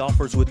TV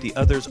offers what the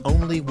others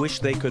only wish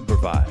they could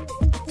provide.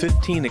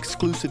 15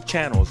 exclusive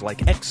channels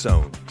like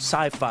X-Zone,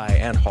 Sci-Fi,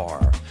 and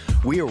Horror.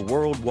 We are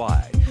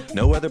worldwide.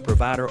 No other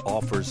provider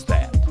offers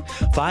that.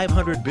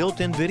 500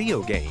 built-in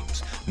video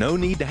games. No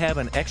need to have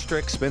an extra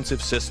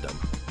expensive system.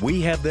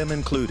 We have them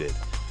included.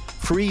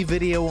 Free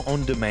video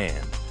on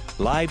demand.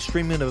 Live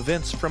streaming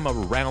events from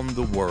around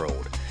the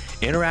world.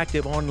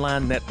 Interactive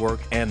online network,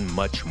 and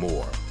much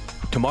more.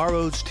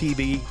 Tomorrow's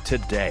TV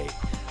today.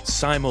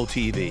 Simul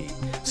TV.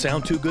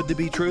 Sound too good to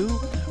be true?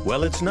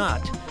 Well, it's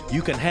not.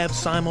 You can have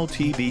Simul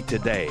TV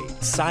today.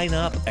 Sign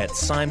up at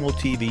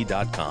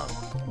simultv.com.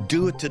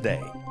 Do it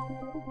today.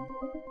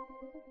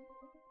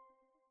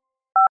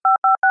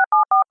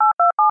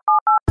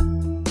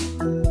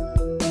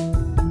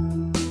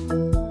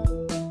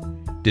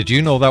 Did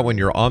you know that when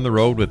you're on the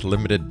road with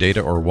limited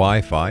data or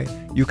Wi-Fi,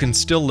 you can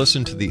still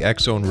listen to the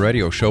X Zone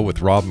Radio Show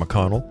with Rob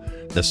McConnell,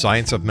 The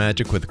Science of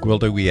Magic with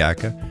Gwilda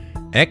Wiyaka,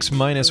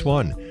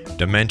 X-1,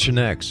 Dimension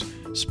X,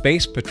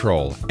 Space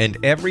Patrol, and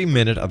every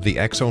minute of the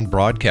X Zone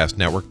Broadcast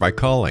Network by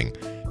calling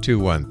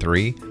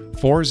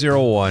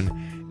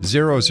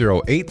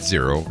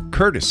 213-401-0080,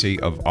 courtesy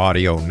of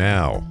Audio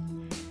Now.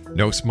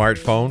 No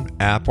smartphone,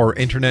 app, or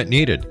internet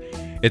needed.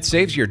 It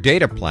saves your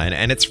data plan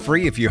and it's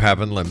free if you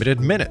have unlimited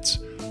minutes.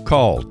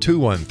 Call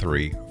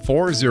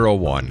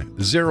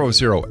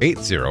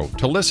 213-401-0080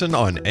 to listen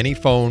on any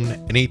phone,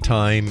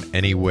 anytime,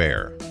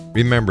 anywhere.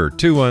 Remember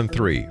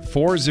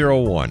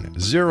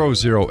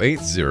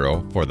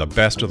 213-401-0080 for the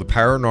best of the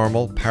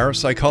paranormal,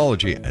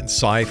 parapsychology, and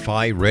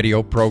sci-fi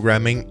radio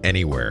programming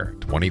anywhere,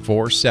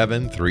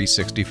 24/7,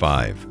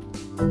 365.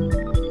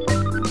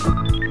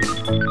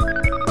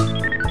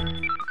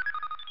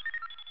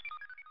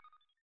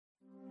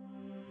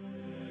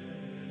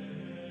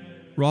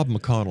 Rob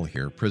McConnell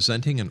here,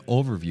 presenting an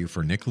overview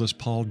for Nicholas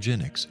Paul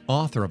Jennings,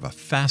 author of a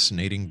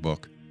fascinating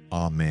book,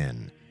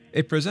 Amen.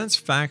 It presents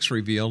facts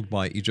revealed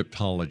by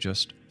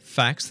Egyptologists,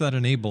 facts that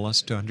enable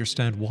us to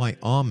understand why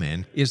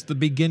Amen is the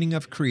beginning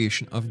of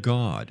creation of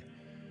God.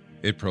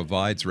 It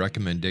provides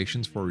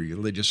recommendations for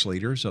religious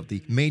leaders of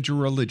the major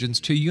religions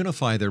to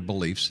unify their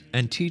beliefs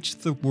and teach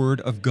the Word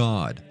of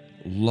God.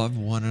 Love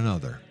one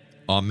another.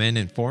 Amen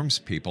informs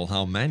people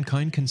how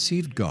mankind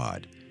conceived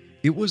God.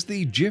 It was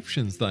the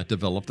Egyptians that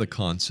developed the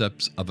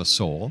concepts of a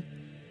soul,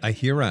 a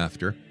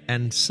hereafter,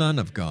 and Son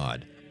of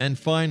God. And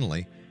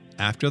finally,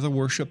 after the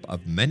worship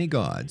of many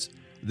gods,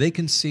 they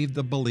conceived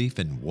the belief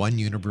in one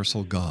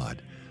universal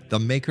God, the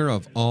maker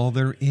of all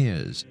there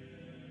is.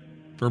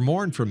 For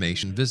more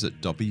information, visit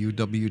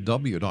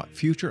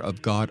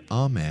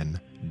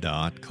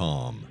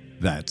www.futureofgodamen.com.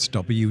 That's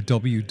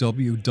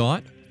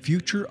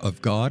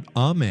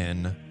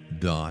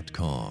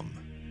www.futureofgodamen.com.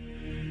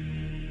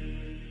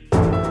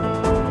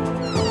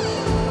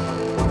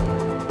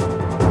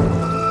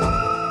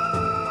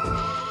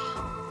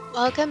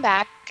 Welcome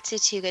back to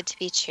Too Good to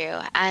Be True.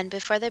 And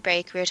before the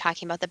break, we were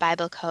talking about the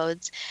Bible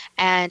codes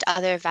and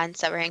other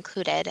events that were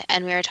included,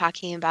 and we were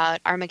talking about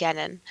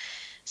Armageddon.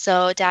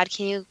 So, Dad,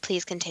 can you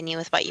please continue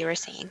with what you were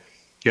saying?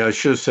 Yeah, I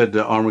should have said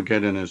that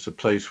Armageddon is the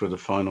place where the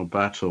final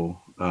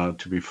battle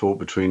to be fought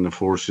between the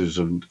forces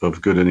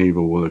of good and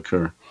evil will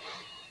occur.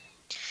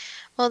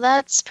 Well,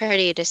 that's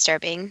pretty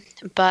disturbing,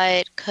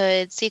 but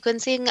could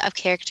sequencing of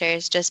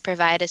characters just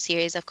provide a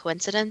series of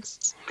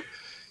coincidences?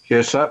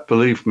 Yes, that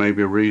belief may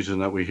be a reason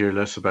that we hear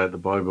less about the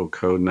Bible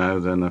code now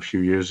than a few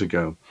years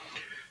ago.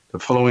 The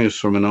following is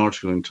from an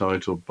article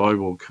entitled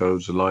Bible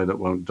Codes, A Lie That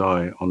Won't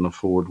Die on the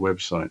Forward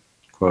website.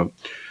 Quote,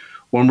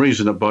 one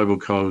reason that Bible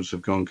codes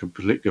have gone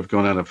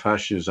out of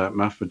fashion is that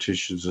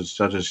mathematicians and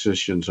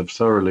statisticians have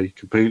thoroughly,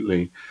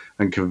 completely,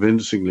 and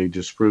convincingly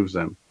disproved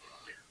them.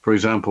 For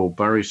example,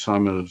 Barry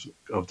Simon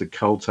of the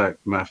Caltech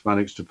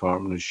Mathematics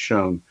Department has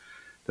shown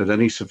that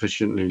any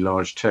sufficiently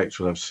large text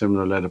will have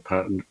similar letter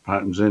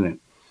patterns in it.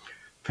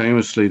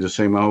 Famously, the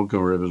same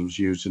algorithms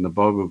used in the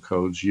Bible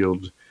codes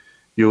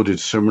yielded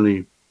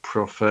similarly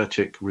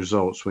prophetic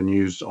results when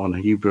used on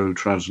Hebrew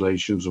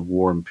translations of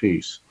War and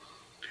Peace.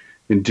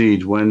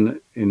 Indeed, when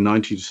in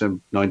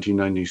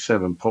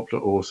 1997,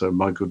 popular author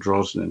Michael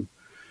Drosnin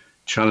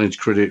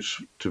challenged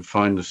critics to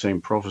find the same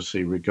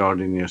prophecy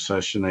regarding the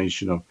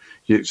assassination of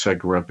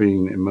Yitzhak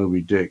Rabin in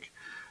Moby Dick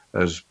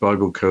as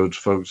Bible codes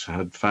folks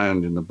had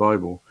found in the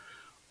Bible,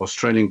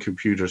 Australian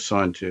computer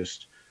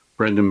scientist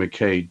Brendan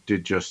McKay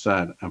did just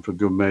that, and for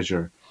good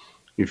measure,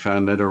 he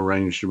found letter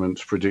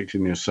arrangements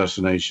predicting the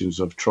assassinations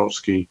of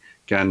Trotsky,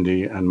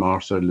 Gandhi, and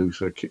Martin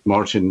Luther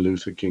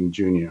King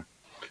Jr.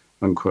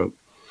 Unquote.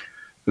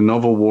 The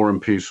novel War and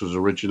Peace was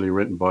originally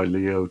written by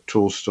Leo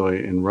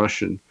Tolstoy in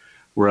Russian,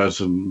 whereas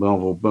the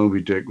novel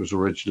Moby Dick was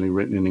originally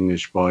written in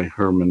English by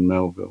Herman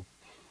Melville.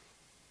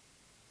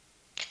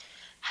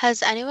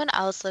 Has anyone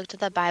else looked at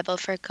the Bible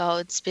for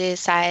codes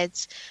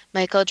besides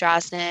Michael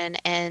Drosnin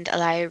and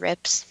Eli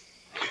Rips?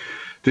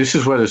 This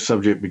is where the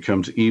subject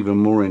becomes even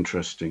more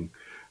interesting.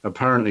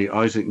 Apparently,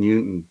 Isaac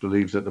Newton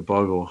believed that the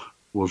Bible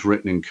was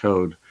written in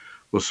code,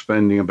 was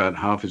spending about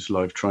half his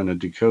life trying to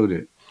decode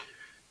it.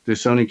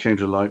 This only came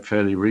to light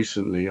fairly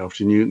recently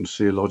after Newton's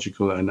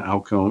theological and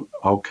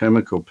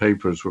alchemical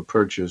papers were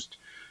purchased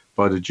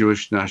by the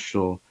Jewish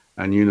National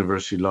and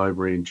University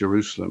Library in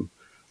Jerusalem,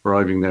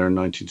 arriving there in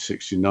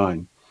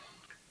 1969.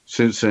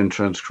 Since then,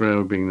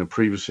 transcribing the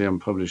previously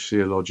unpublished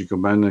theological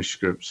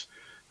manuscripts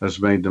has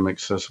made them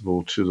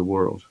accessible to the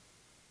world.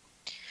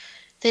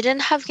 They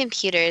didn't have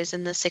computers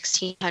in the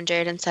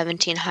 1600s and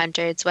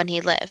 1700s when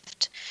he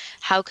lived.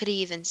 How could he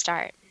even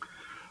start?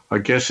 I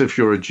guess if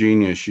you're a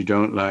genius, you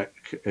don't let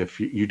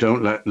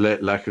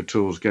lack of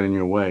tools get in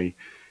your way.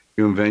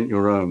 You invent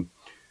your own.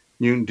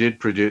 Newton did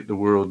predict the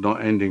world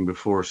not ending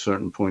before a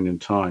certain point in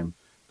time.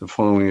 The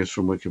following is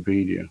from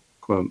Wikipedia.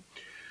 Quote,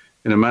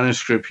 in a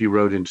manuscript he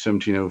wrote in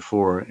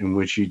 1704, in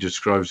which he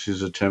describes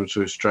his attempts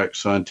to extract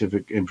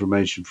scientific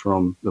information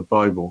from the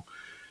Bible,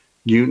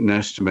 Newton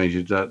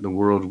estimated that the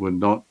world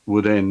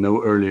would end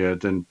no earlier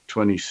than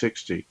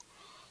 2060.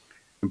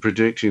 In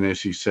predicting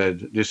this, he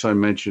said, this I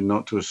mention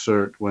not to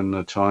assert when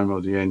the time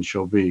of the end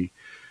shall be,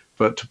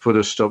 but to put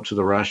a stop to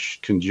the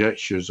rash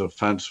conjectures of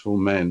fanciful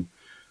men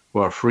who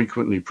are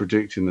frequently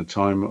predicting the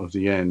time of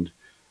the end,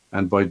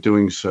 and by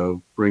doing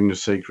so bring the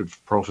sacred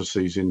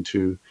prophecies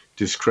into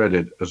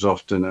discredit as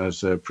often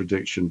as their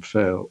predictions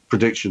fail,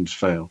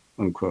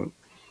 unquote.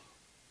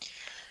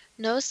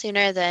 No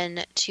sooner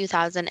than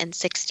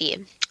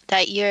 2060.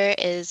 That year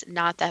is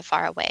not that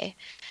far away.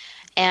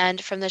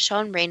 And from the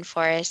shown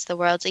rainforest, the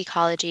world's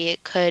ecology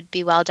could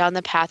be well down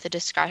the path of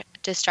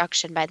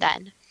destruction by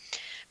then.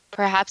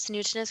 Perhaps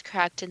Newton is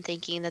correct in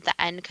thinking that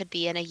the end could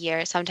be in a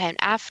year sometime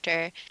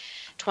after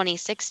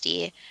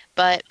 2060,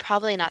 but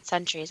probably not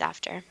centuries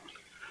after.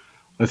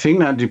 I think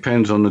that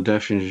depends on the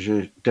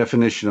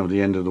definition of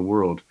the end of the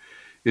world.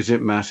 Is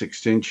it mass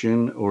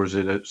extinction, or is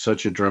it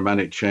such a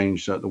dramatic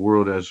change that the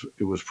world as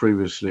it was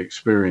previously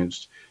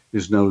experienced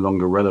is no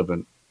longer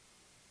relevant?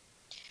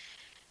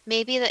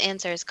 Maybe the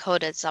answer is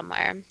coded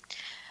somewhere.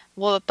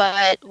 Well,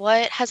 but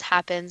what has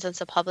happened since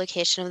the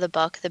publication of the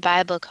book, The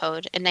Bible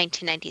Code, in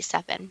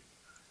 1997?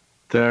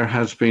 There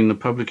has been the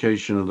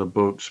publication of the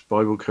books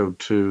Bible Code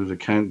 2, The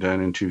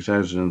Countdown in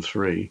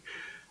 2003,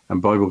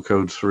 and Bible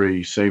Code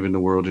 3, Saving the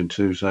World in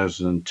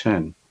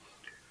 2010.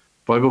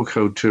 Bible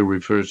Code 2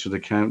 refers to the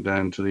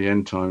countdown to the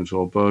end times,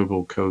 while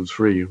Bible Code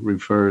 3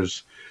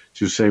 refers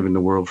to saving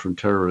the world from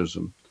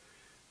terrorism.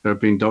 There have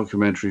been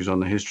documentaries on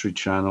the History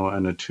Channel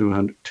and a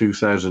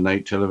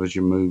 2008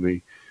 television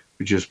movie,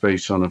 which is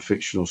based on a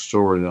fictional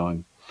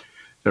storyline.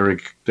 There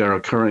are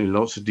currently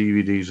lots of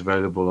DVDs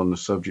available on the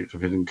subject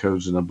of hidden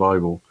codes in the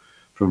Bible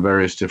from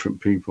various different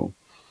people.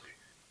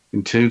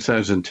 In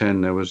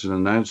 2010, there was an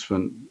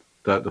announcement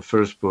that the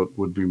first book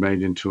would be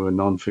made into a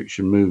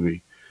non-fiction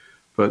movie,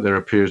 but there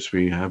appears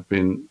to have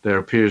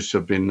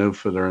been no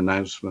further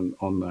announcement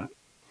on that.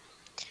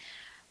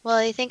 Well,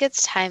 I think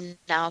it's time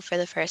now for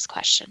the first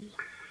question.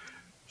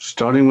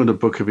 Starting with the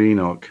Book of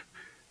Enoch,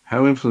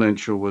 how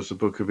influential was the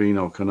Book of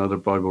Enoch on other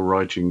Bible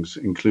writings,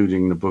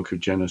 including the Book of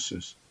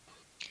Genesis?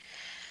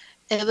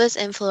 It was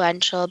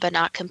influential, but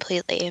not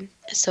completely.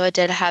 So it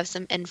did have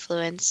some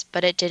influence,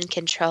 but it didn't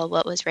control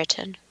what was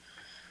written.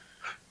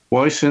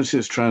 Why, since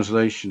its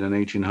translation in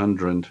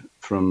 1800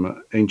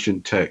 from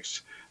ancient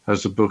texts,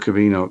 has the Book of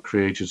Enoch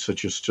created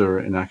such a stir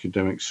in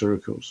academic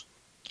circles?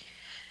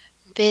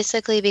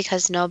 Basically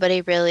because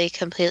nobody really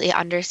completely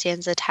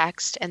understands the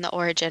text and the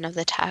origin of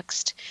the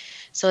text.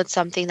 So it's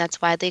something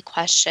that's widely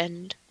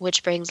questioned,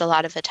 which brings a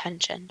lot of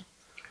attention.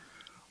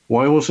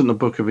 Why wasn't the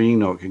Book of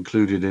Enoch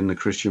included in the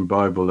Christian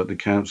Bible at the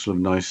Council of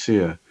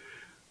Nicaea?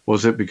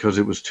 Was it because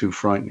it was too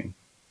frightening?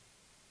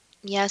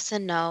 Yes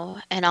and no,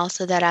 and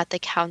also that at the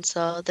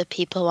council, the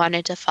people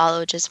wanted to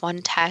follow just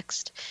one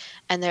text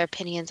and their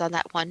opinions on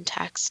that one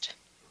text.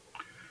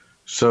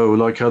 So,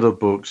 like other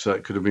books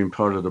that could have been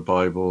part of the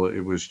Bible,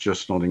 it was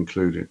just not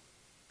included.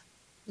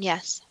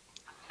 Yes.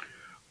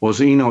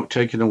 Was Enoch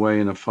taken away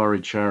in a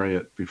fiery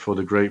chariot before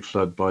the great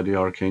flood by the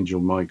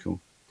archangel Michael?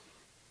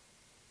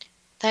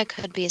 That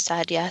could be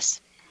said, yes.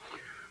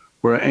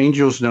 Were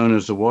angels known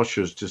as the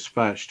Watchers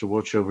dispatched to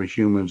watch over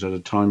humans at a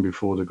time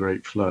before the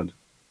great flood?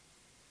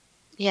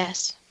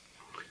 Yes.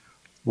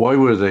 Why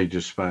were they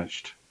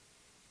dispatched?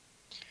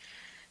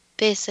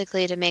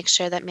 Basically to make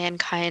sure that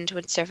mankind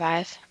would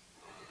survive.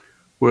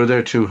 Were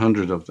there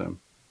 200 of them?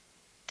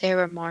 There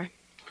were more.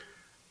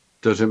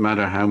 Does it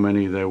matter how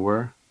many there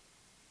were?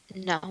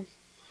 No.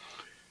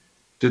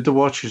 Did the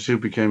Watchers who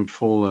became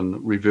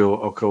fallen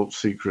reveal occult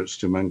secrets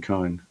to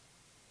mankind?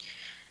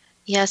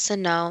 Yes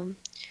and no.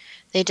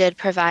 They did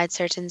provide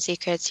certain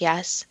secrets,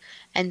 yes,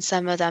 and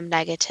some of them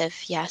negative,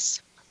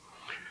 yes.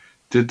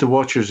 Did the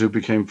Watchers who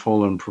became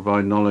fallen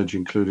provide knowledge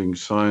including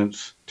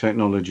science,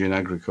 technology, and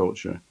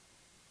agriculture?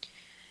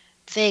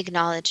 Vague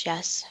knowledge,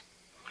 yes.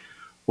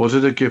 Was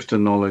it a gift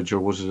of knowledge, or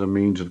was it a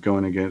means of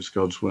going against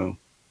God's will?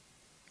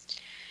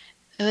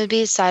 It would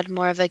be said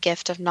more of a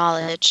gift of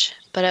knowledge,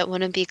 but it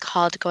wouldn't be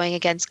called going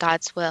against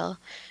God's will,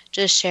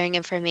 just sharing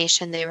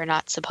information they were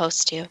not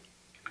supposed to.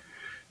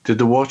 Did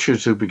the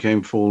Watchers who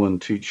became fallen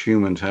teach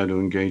humans how to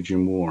engage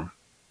in war?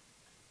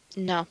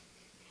 No.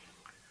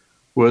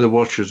 Were the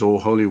Watchers all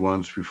holy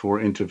ones before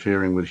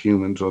interfering with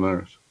humans on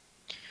earth?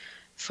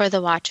 For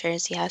the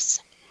Watchers, yes.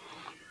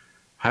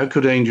 How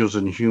could angels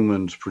and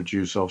humans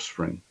produce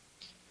offspring?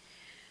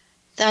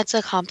 That's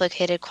a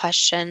complicated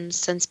question,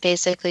 since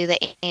basically the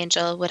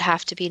angel would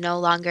have to be no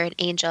longer an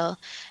angel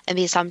and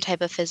be some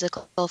type of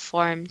physical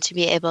form to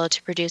be able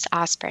to produce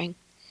offspring.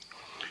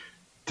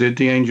 Did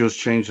the angels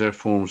change their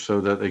form so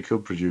that they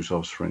could produce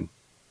offspring?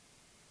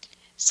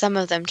 Some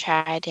of them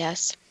tried,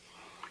 yes.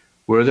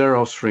 Were their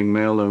offspring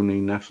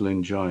male-only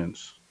Nephilim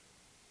giants?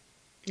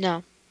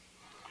 No.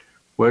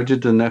 Where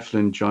did the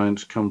Nephilim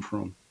giants come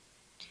from?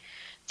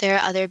 There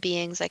are other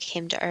beings that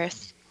came to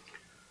Earth.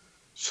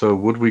 So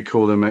would we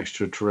call them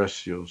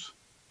extraterrestrials?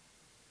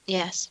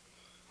 Yes.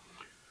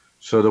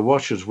 So the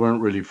Watchers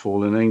weren't really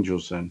fallen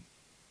angels then?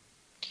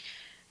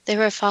 They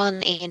were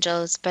fallen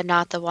angels, but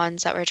not the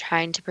ones that were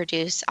trying to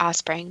produce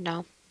offspring,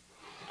 no.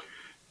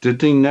 Did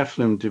the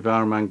Nephilim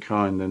devour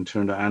mankind, then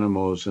turn to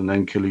animals, and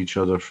then kill each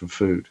other for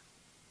food?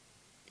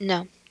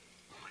 No.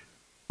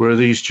 Were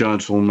these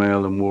giants all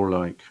male and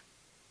warlike?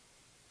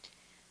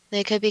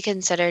 They could be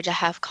considered to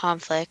have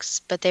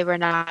conflicts, but they were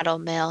not all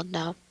male,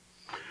 no.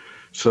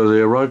 So they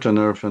arrived on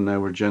Earth and there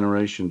were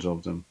generations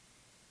of them?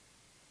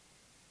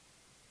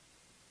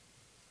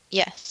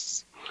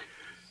 Yes.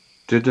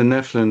 Did the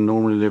Nephilim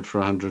normally live for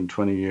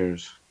 120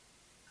 years?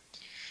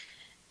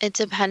 It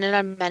depended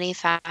on many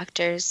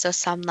factors, so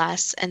some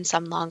less and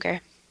some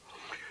longer.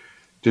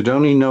 Did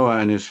only Noah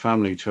and his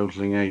family,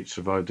 totaling 8,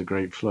 survive the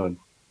Great Flood?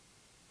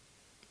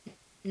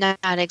 Not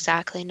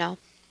exactly, no.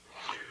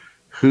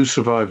 Who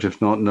survived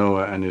if not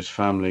Noah and his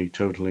family,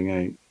 totaling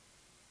 8?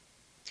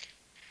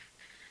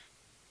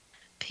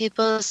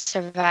 People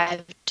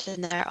survived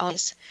in their own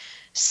ways,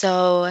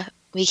 so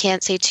we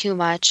can't say too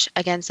much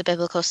against the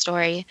biblical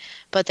story,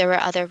 but there were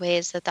other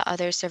ways that the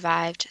others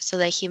survived so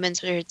that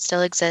humans would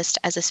still exist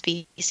as a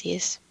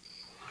species.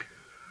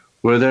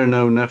 Were there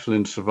no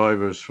Nephilim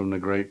survivors from the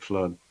Great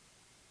Flood?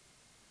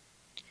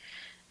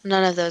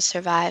 None of those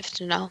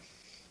survived, no.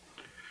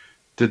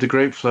 Did the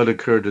Great Flood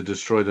occur to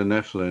destroy the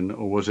Nephilim,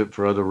 or was it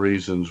for other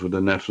reasons, with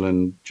the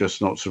Nephilim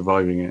just not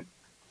surviving it?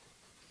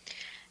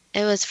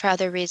 It was for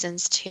other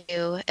reasons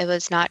too. It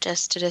was not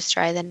just to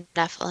destroy the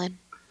Nephilim.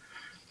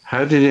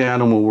 How did the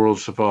animal world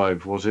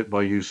survive? Was it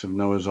by use of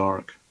Noah's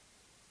Ark?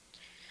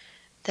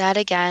 That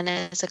again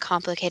is a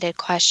complicated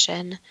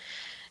question,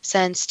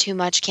 since too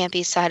much can't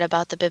be said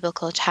about the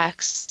biblical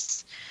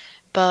texts.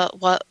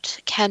 But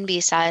what can be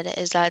said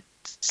is that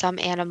some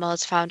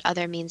animals found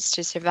other means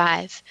to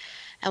survive,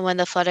 and when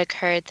the flood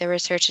occurred, there were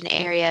certain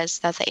areas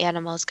that the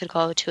animals could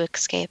go to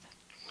escape.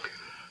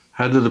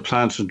 How did the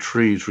plants and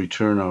trees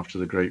return after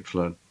the Great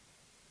Flood?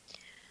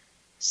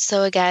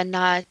 So again,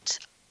 not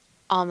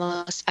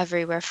almost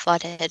everywhere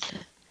flooded.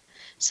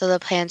 So the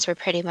plants were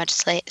pretty much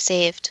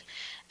saved.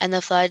 And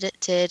the flood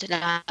did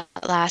not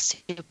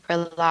last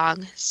super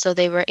long. So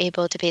they were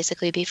able to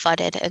basically be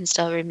flooded and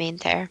still remain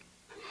there.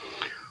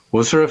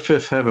 Was there a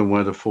fifth heaven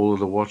where the fall of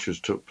the Watchers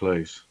took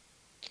place?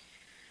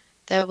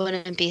 That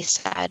wouldn't be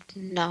said,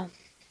 no.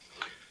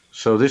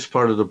 So this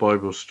part of the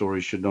Bible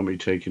story should not be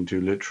taken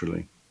too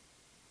literally.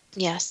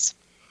 Yes.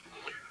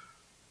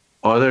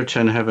 Are there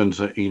 10 heavens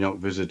that Enoch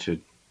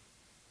visited?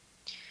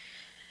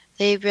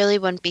 They really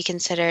wouldn't be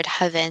considered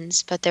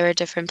heavens, but there were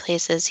different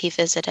places he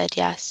visited,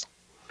 yes.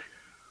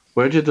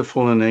 Where did the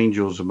fallen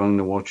angels among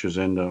the Watchers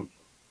end up?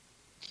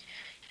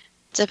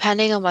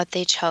 Depending on what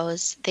they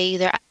chose, they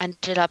either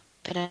ended up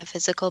in a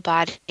physical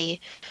body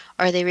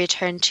or they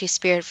returned to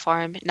spirit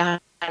form,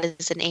 not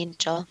as an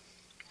angel.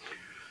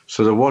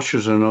 So the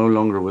Watchers are no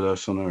longer with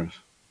us on earth?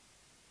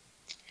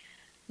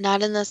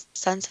 Not in the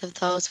sense of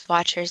those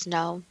Watchers,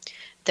 no.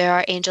 There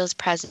are angels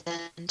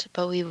present,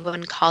 but we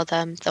wouldn't call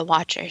them the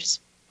Watchers.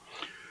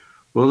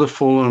 Will the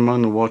fallen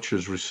among the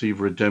Watchers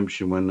receive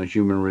redemption when the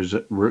human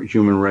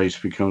race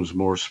becomes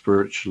more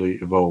spiritually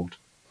evolved?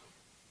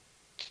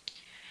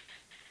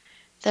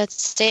 That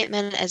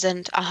statement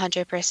isn't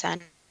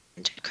 100%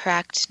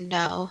 correct,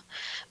 no.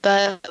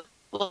 But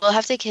we'll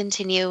have to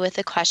continue with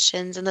the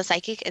questions and the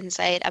psychic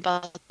insight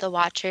about the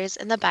Watchers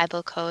in the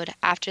Bible Code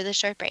after the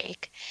short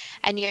break.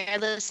 And you're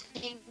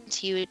listening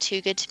to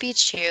Too Good to Be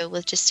True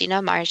with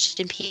Justina Marsh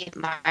and Pete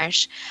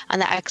Marsh on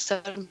the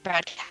X-Zone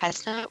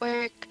Broadcast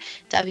Network,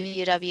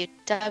 www.xcbn.net.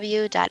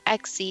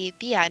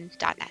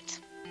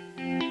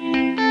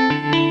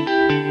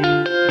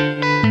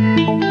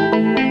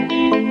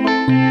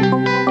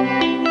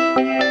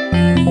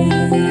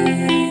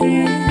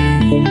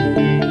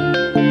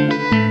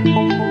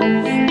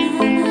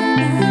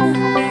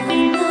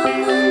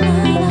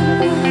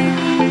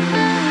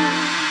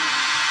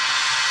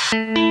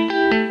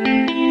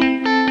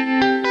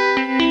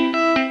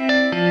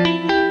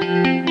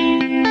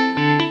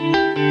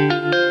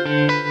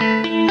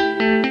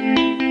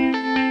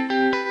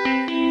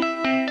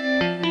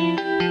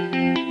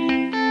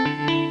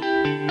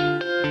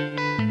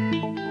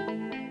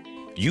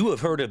 You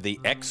have heard of the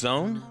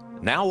X-Zone?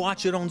 Now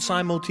watch it on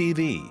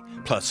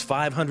SimulTV, plus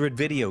 500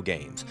 video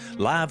games,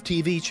 live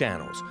TV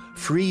channels,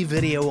 free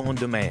video on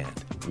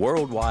demand,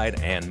 worldwide,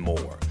 and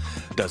more.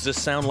 Does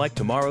this sound like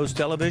tomorrow's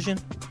television?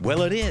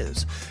 Well, it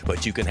is,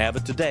 but you can have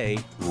it today,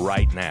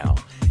 right now.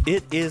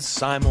 It is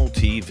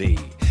SimulTV.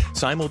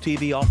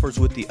 SimulTV offers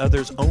what the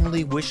others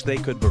only wish they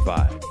could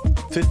provide.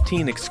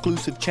 15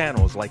 exclusive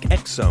channels like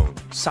X-Zone,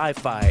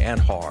 sci-fi, and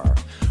horror.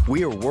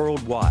 We are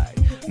worldwide.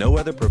 No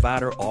other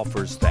provider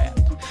offers that.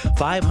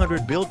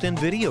 500 built-in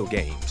video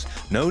games.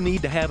 No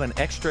need to have an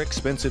extra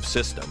expensive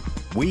system.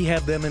 We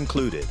have them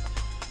included.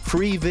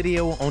 Free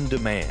video on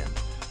demand.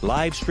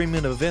 Live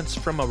streaming events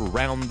from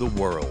around the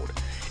world.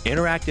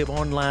 Interactive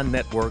online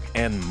network,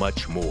 and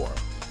much more.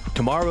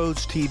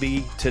 Tomorrow's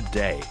TV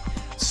today.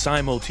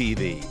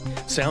 SimulTV.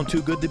 Sound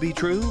too good to be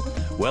true?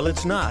 Well,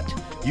 it's not.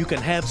 You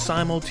can have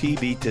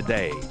SimulTV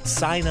today.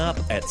 Sign up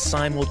at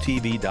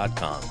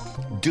simultv.com.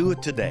 Do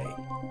it today.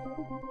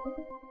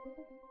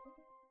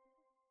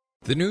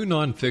 The new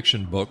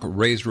nonfiction book,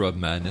 Razor of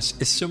Madness,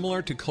 is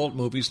similar to cult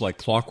movies like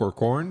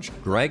Clockwork Orange,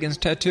 Dragon's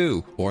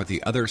Tattoo, or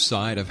The Other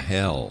Side of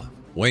Hell.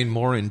 Wayne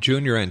Morin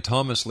Jr. and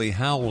Thomas Lee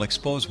Howell will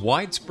expose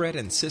widespread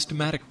and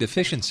systematic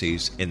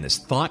deficiencies in this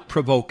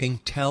thought-provoking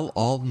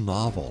tell-all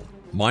novel.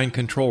 Mind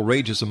control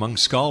rages among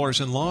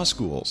scholars in law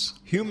schools.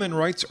 Human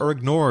rights are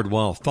ignored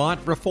while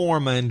thought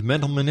reform and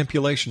mental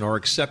manipulation are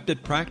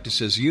accepted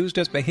practices used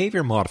as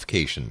behavior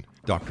modification.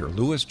 Dr.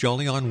 Louis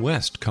Jolyon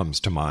West comes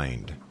to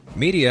mind.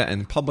 Media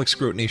and public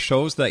scrutiny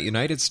shows that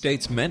United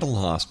States mental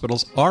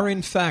hospitals are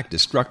in fact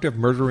destructive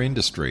murder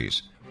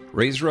industries.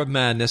 Razor of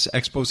Madness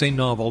expose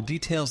novel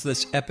details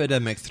this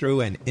epidemic through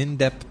an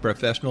in-depth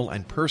professional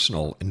and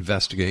personal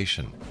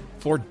investigation.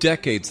 For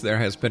decades, there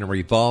has been a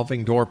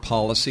revolving door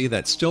policy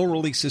that still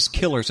releases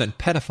killers and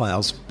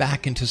pedophiles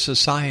back into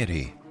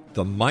society.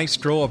 The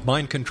maestro of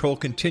mind control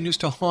continues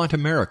to haunt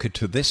America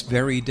to this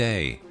very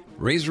day.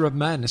 Razor of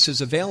Madness is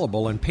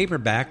available in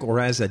paperback or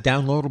as a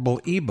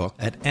downloadable ebook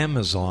at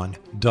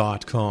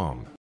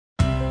Amazon.com.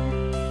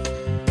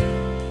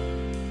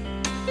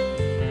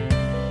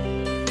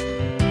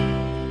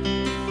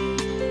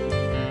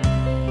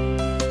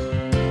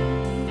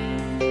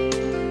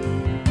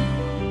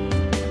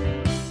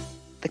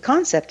 The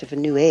concept of a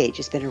new age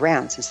has been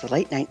around since the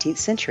late 19th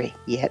century,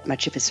 yet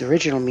much of its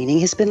original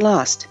meaning has been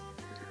lost.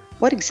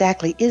 What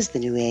exactly is the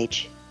new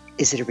age?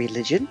 Is it a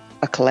religion,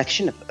 a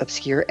collection of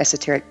obscure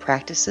esoteric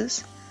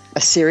practices,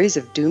 a series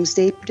of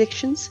doomsday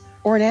predictions,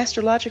 or an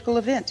astrological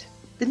event?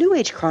 The New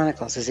Age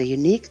Chronicles is a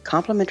unique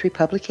complementary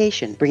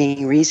publication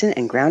bringing reason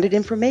and grounded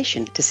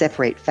information to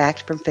separate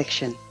fact from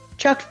fiction.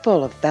 chock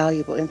full of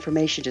valuable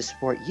information to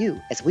support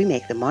you as we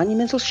make the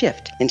monumental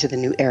shift into the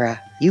new era.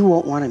 You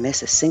won't want to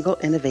miss a single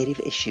innovative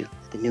issue.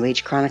 The New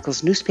Age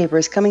Chronicles newspaper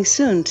is coming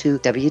soon to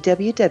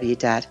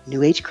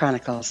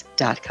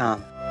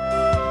www.newagechronicles.com.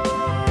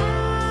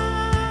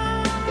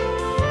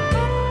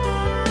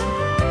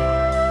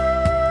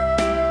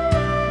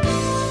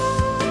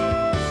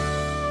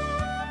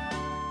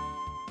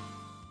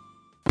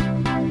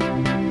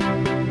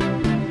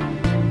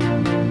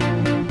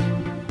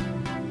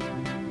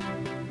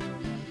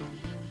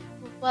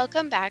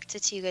 Welcome back to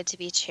Too Good to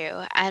Be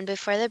True. And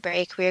before the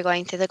break, we were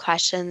going through the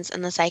questions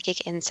and the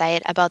psychic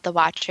insight about the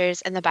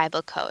Watchers and the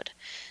Bible Code.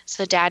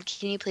 So, Dad,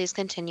 can you please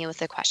continue with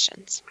the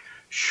questions?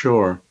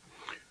 Sure.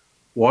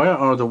 Why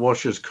are the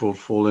Watchers called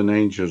fallen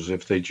angels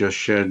if they just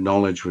shared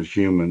knowledge with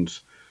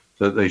humans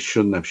that they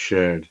shouldn't have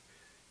shared?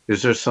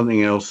 Is there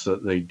something else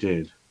that they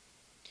did?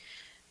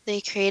 They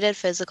created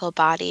physical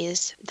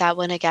bodies that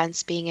went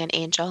against being an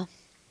angel.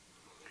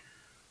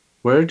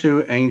 Where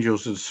do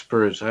angels and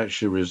spirits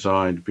actually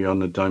reside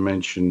beyond the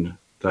dimension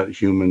that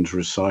humans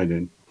reside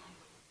in?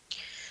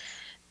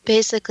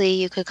 Basically,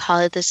 you could call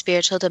it the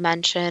spiritual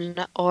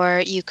dimension,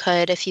 or you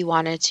could, if you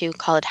wanted to,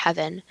 call it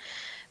heaven.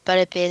 But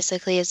it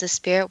basically is a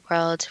spirit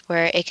world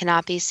where it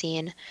cannot be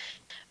seen,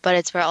 but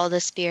it's where all the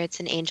spirits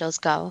and angels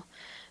go.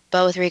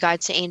 But with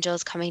regards to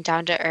angels coming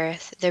down to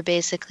earth, they're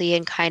basically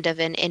in kind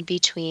of an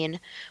in-between,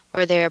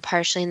 where they are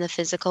partially in the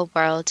physical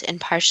world and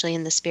partially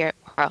in the spirit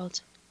world.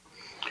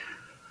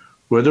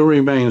 Were the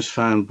remains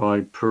found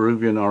by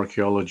Peruvian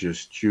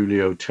archaeologist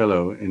Julio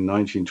Tello in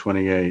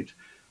 1928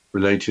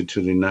 related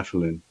to the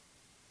Nephilim?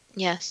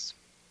 Yes.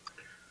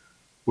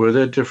 Were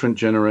there different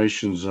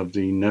generations of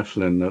the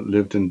Nephilim that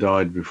lived and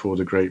died before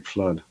the Great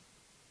Flood?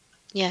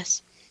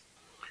 Yes.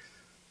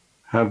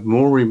 Have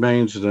more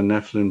remains of the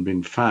Nephilim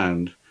been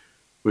found,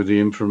 with the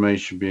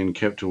information being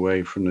kept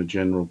away from the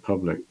general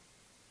public?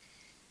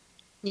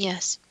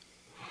 Yes.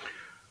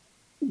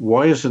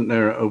 Why isn't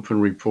there open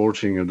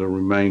reporting of the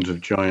remains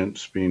of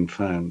giants being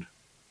found?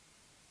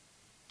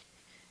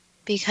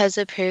 Because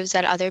it proves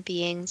that other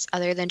beings,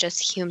 other than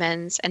just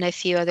humans and a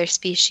few other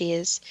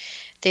species,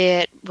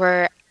 that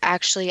were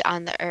actually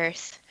on the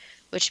earth,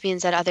 which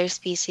means that other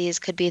species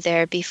could be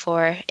there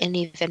before and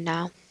even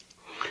now.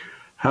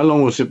 How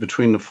long was it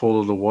between the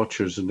fall of the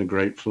Watchers and the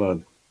Great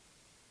Flood?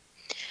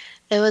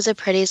 It was a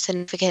pretty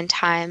significant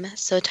time,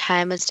 so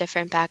time was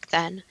different back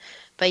then,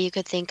 but you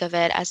could think of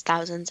it as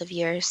thousands of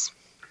years.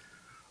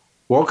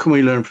 What can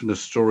we learn from the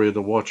story of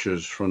the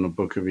Watchers from the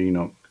Book of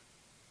Enoch?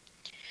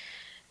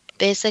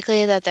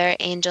 Basically, that there are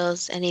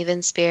angels and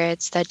even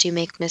spirits that do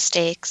make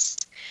mistakes.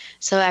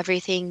 So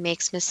everything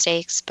makes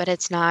mistakes, but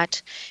it's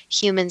not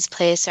humans'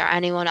 place or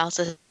anyone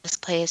else's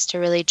place to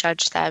really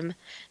judge them,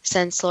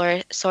 since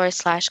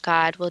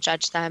Source/God will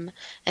judge them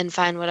and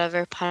find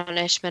whatever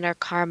punishment or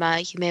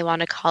karma you may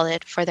want to call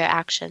it for their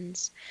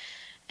actions.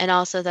 And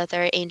also that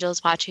there are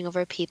angels watching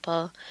over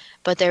people,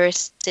 but there were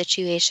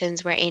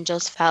situations where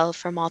angels fell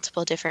for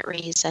multiple different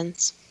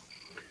reasons.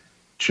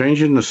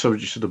 Changing the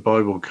subject to the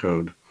Bible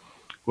Code,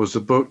 was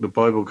the book, The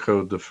Bible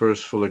Code, the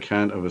first full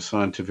account of a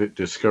scientific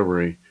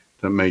discovery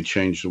that may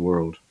change the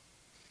world?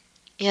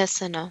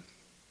 Yes and no.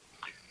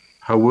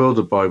 How will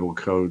the Bible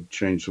Code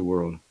change the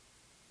world?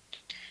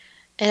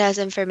 It has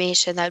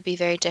information that would be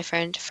very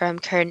different from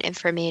current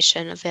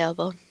information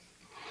available.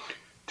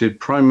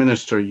 Did Prime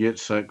Minister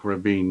Yitzhak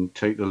Rabin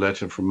take the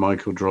letter from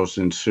Michael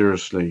Drozdin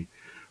seriously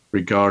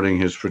regarding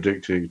his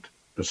predicted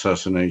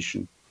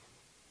assassination?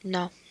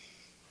 No.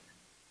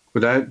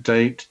 Without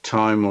date,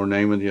 time, or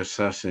name of the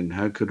assassin,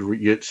 how could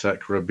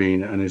Yitzhak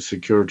Rabin and his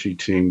security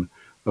team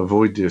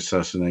avoid the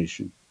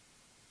assassination?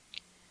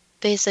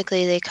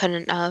 Basically, they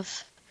couldn't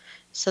have.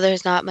 So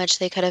there's not much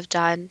they could have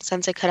done,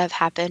 since it could have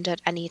happened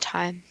at any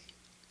time.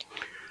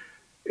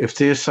 If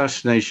the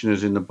assassination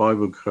is in the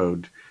Bible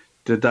Code,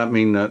 did that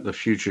mean that the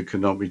future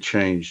could not be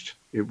changed?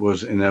 It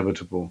was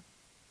inevitable.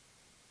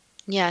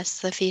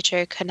 Yes, the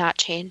future could not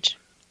change.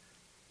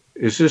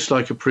 Is this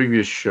like a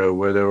previous show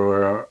where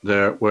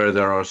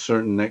there are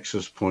certain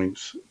nexus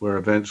points where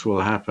events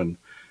will happen,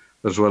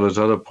 as well as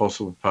other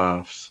possible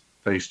paths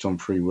based on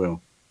free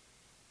will?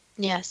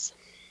 Yes.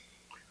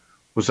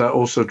 Was that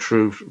also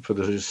true for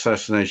the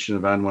assassination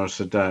of Anwar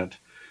Sadat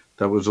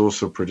that was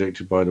also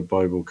predicted by the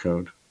Bible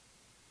Code?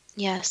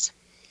 Yes.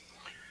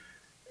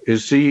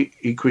 Is the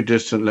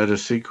equidistant letter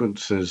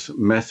sequences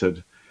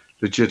method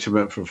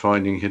legitimate for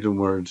finding hidden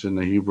words in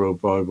the Hebrew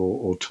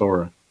Bible or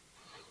Torah?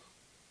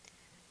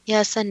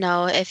 Yes and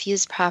no. If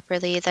used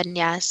properly, then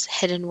yes,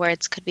 hidden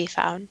words could be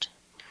found.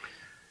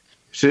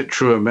 Is it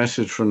true a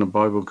message from the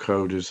Bible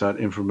Code is that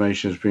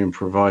information is being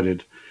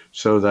provided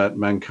so that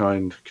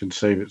mankind can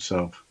save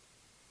itself?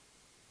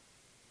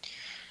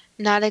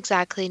 Not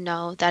exactly,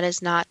 no. That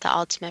is not the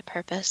ultimate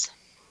purpose.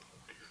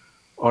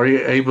 Are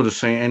you able to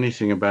say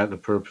anything about the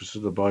purpose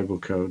of the Bible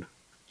Code?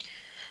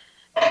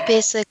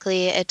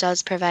 Basically, it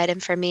does provide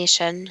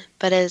information,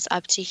 but it is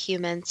up to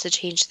humans to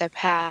change their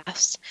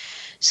paths.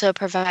 So it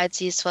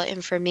provides useful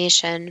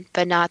information,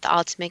 but not the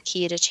ultimate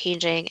key to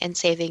changing and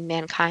saving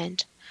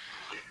mankind.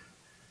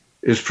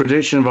 Is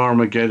prediction of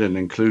Armageddon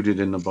included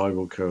in the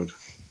Bible code?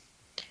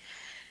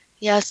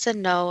 Yes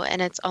and no,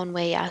 in its own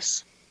way,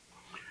 yes.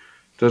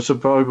 Does the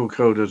Bible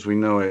code as we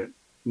know it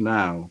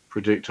now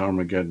predict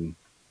Armageddon?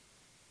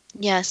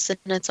 Yes, in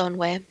its own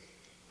way.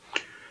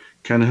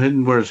 Can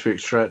hidden words be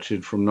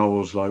extracted from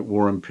novels like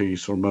War and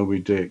Peace or Moby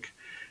Dick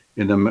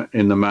in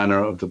the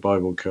manner of the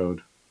Bible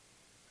code?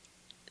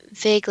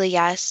 Vaguely,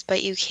 yes,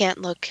 but you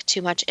can't look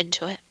too much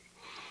into it.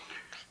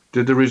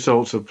 Did the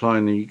results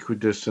applying the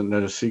equidistant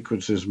letter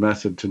sequences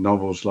method to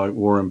novels like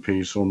War and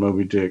Peace or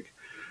Moby Dick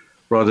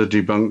rather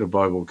debunk the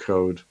Bible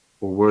code,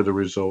 or were the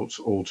results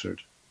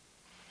altered?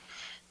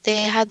 They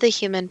had the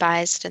human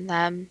bias in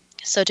them,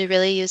 so to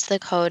really use the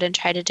code and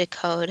try to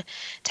decode,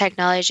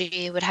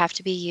 technology would have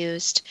to be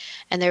used,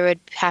 and there would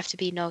have to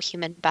be no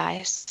human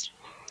bias.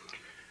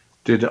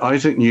 Did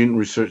Isaac Newton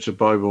research the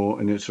Bible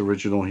in its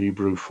original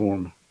Hebrew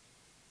form?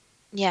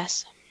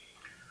 Yes.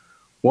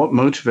 What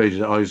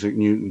motivated Isaac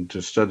Newton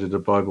to study the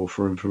Bible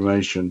for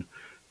information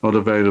not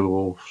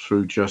available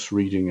through just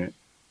reading it?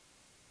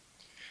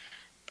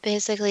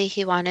 Basically,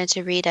 he wanted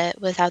to read it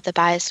without the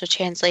bias of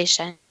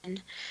translation,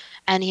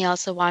 and he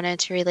also wanted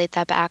to relate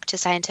that back to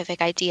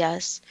scientific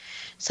ideas.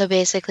 So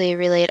basically,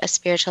 relate a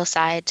spiritual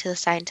side to the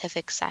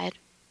scientific side.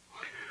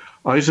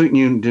 Isaac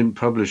Newton didn't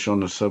publish on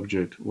the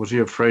subject. Was he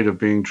afraid of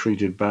being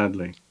treated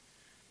badly?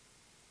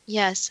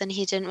 Yes, and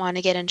he didn't want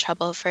to get in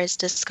trouble for his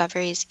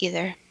discoveries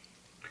either.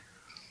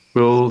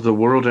 Will the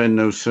world end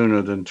no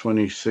sooner than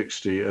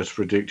 2060 as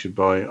predicted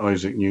by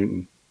Isaac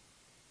Newton?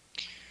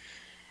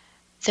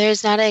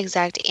 There's not an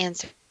exact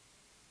answer,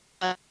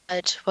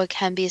 but what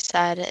can be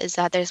said is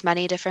that there's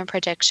many different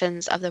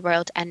predictions of the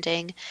world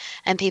ending,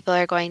 and people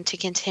are going to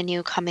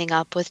continue coming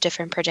up with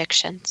different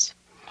predictions.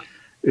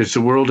 Is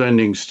the world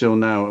ending still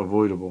now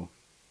avoidable?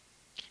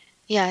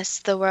 Yes,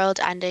 the world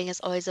ending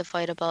is always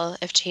avoidable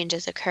if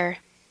changes occur.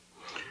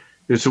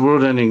 Is the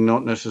world ending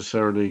not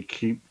necessarily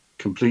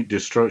complete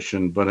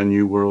destruction, but a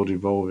new world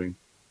evolving?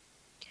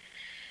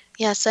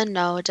 Yes and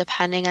no,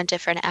 depending on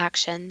different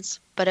actions,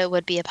 but it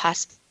would be a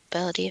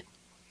possibility.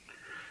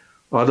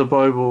 Are the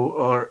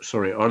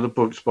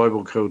books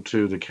Bible Code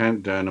 2, The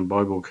Countdown, and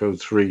Bible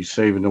Code 3,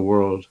 Saving the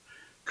World,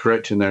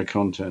 correct in their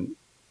content?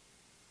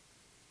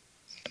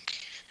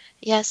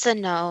 Yes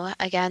and no.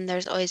 Again,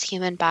 there's always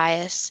human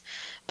bias,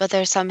 but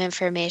there's some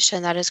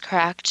information that is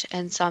correct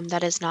and some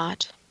that is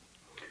not.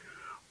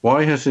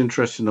 Why has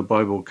interest in the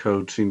Bible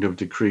Code seemed to have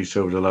decreased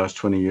over the last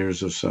 20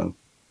 years or so?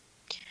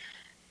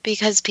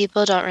 Because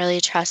people don't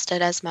really trust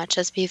it as much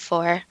as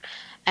before,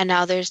 and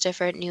now there's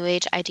different New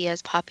Age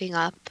ideas popping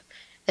up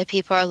that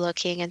people are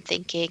looking and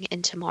thinking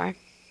into more.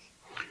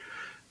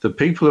 The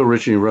people who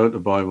originally wrote the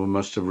Bible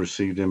must have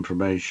received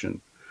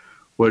information.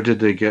 Where did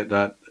they get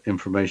that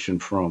information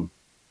from?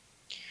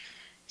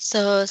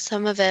 So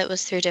some of it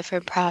was through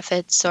different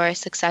prophets,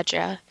 source,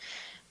 etc.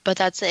 But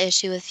that's the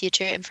issue with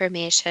future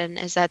information,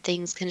 is that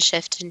things can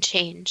shift and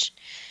change.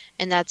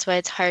 And that's why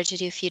it's hard to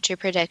do future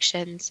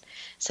predictions,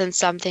 since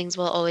some things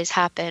will always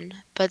happen,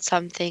 but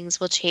some things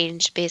will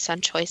change based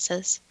on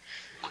choices.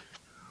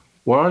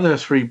 Why are there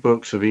 3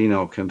 books of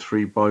Enoch and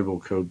 3 Bible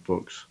Code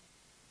books?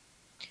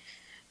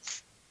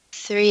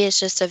 3 is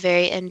just a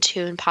very in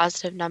tune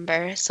positive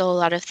number, so a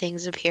lot of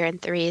things appear in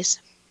 3s.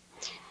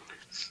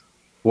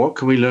 What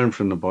can we learn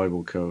from the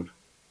Bible Code?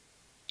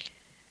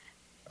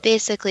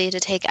 Basically, to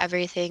take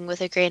everything with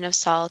a grain of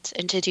salt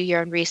and to do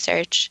your own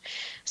research.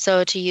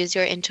 So to use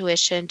your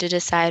intuition to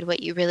decide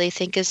what you really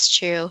think is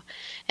true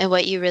and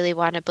what you really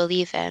want to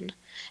believe in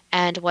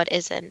and what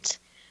isn't,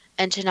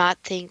 and to not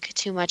think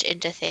too much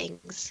into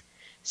things.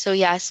 So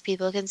yes,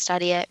 people can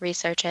study it,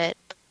 research it,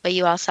 but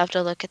you also have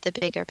to look at the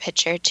bigger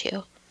picture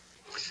too.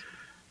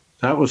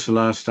 That was the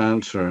last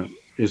answer.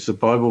 Is the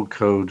Bible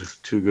Code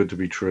too good to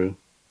be true?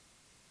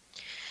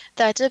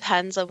 That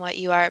depends on what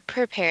you are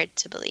prepared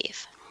to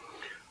believe.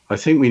 I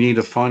think we need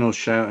a final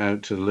shout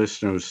out to the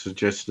listener who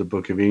suggested the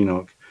Book of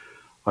Enoch.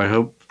 I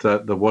hope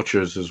that the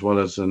Watchers, as well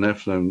as the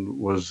Nephilim,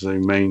 was the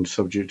main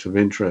subject of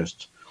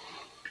interest.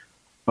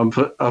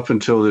 Up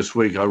until this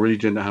week, I really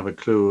didn't have a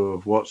clue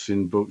of what's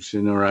in books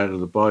in or out of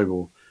the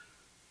Bible,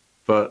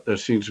 but there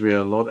seems to be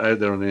a lot out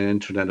there on the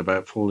internet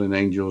about fallen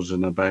angels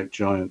and about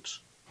giants.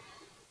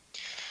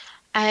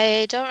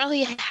 I don't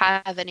really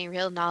have any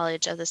real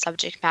knowledge of the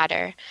subject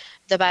matter.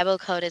 The Bible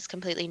Code is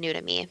completely new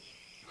to me.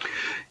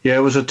 Yeah,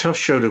 it was a tough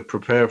show to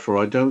prepare for.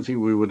 I don't think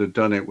we would have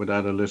done it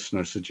without a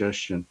listener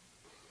suggestion.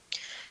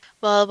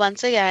 Well,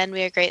 once again,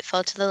 we are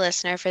grateful to the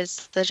listener for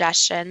his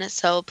suggestion,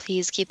 so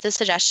please keep the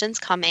suggestions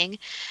coming.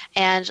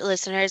 And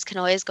listeners can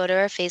always go to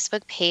our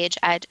Facebook page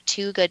at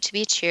Too Good to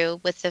Be True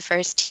with the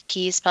first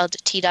T spelled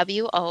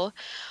TWO,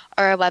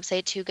 or our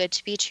website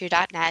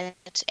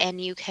toogoodtobetrue.net, and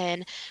you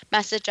can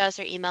message us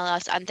or email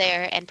us on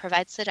there and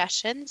provide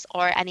suggestions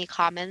or any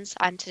comments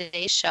on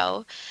today's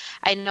show.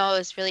 I know it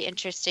was really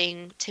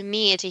interesting to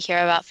me to hear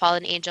about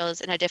fallen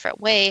angels in a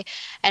different way,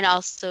 and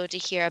also to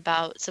hear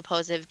about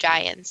supposed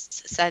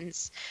giants,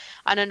 since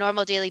on a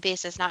normal daily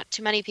basis not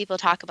too many people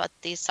talk about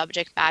these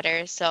subject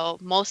matters, so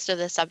most of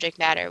the subject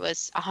matter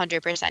was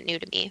 100% new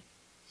to me.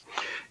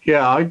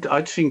 Yeah,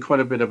 I'd seen quite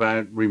a bit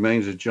about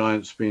remains of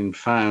giants being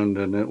found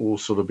and it all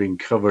sort of being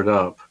covered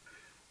up.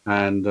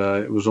 And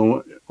it was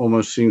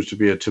almost seems to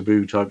be a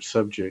taboo type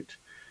subject.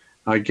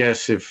 I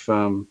guess if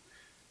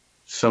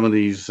some of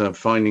these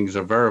findings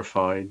are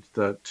verified,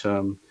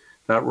 that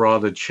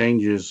rather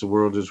changes the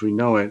world as we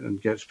know it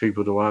and gets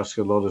people to ask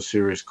a lot of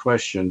serious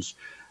questions.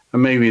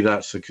 And maybe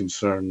that's a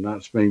concern.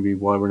 That's maybe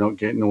why we're not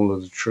getting all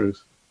of the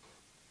truth.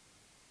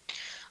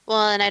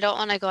 Well, and I don't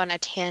want to go on a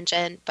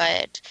tangent,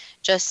 but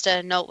just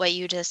to note what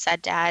you just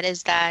said, Dad,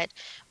 is that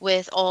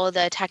with all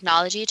the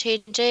technology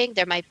changing,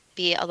 there might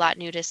be a lot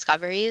new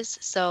discoveries.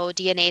 So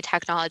DNA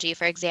technology,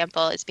 for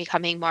example, is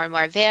becoming more and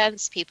more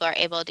advanced. People are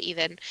able to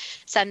even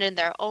send in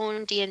their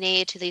own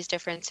DNA to these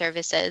different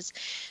services.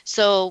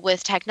 So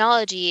with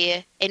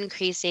technology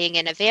increasing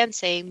and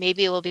advancing,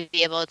 maybe we'll be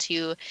able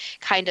to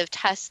kind of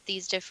test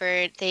these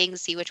different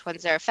things, see which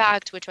ones are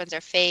fact, which ones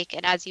are fake.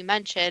 And as you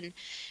mentioned,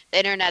 the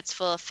internet's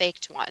full of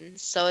faked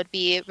ones. So it'd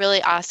be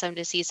really awesome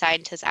to see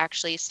scientists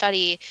actually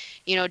study,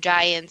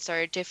 giants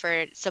or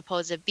different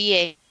supposed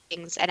beings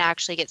and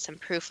actually get some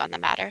proof on the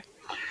matter.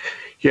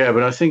 Yeah,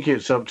 but I think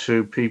it's up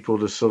to people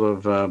to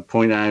sort of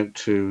point out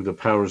to the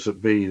powers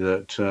that be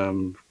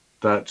that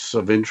that's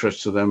of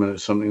interest to them and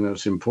it's something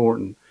that's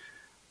important.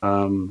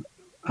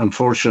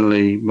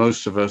 Unfortunately,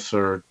 most of us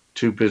are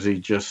too busy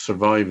just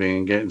surviving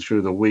and getting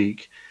through the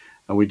week,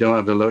 and we don't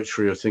have the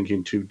luxury of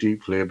thinking too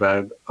deeply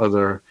about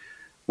other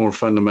more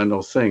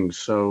fundamental things.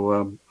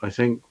 So I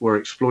think we're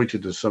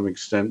exploited to some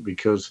extent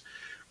because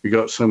we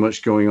got so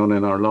much going on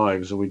in our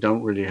lives and we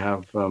don't really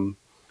have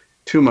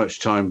too much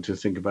time to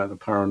think about the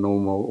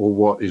paranormal or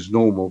what is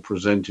normal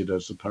presented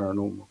as the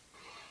paranormal.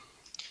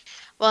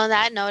 Well, on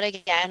that note,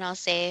 again, I'll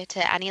say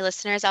to any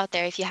listeners out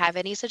there, if you have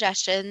any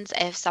suggestions,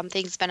 if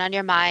something's been on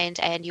your mind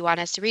and you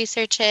want us to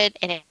research it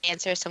and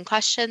answer some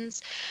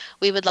questions,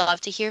 we would love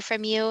to hear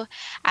from you.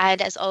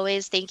 And as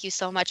always, thank you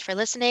so much for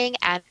listening,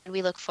 and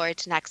we look forward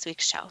to next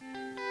week's show.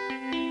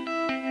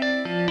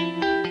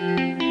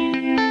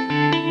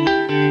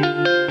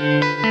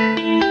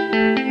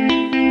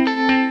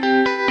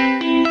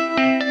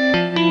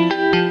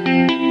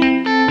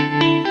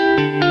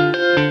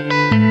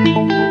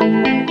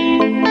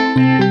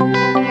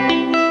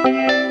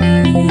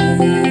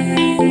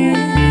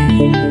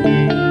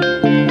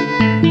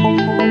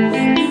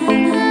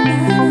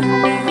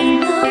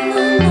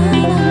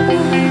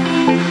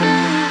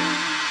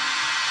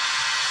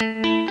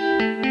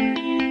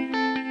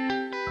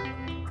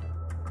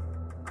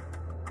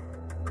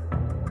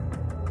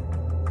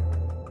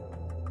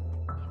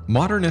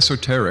 Modern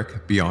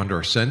Esoteric, Beyond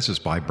Our Senses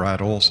by Brad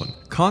Olson,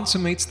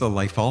 consummates the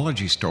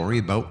lifology story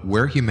about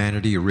where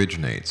humanity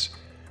originates.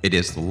 It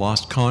is the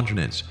lost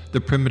continents,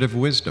 the primitive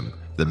wisdom,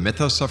 the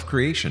mythos of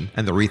creation,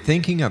 and the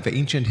rethinking of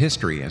ancient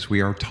history as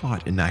we are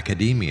taught in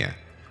academia.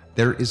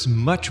 There is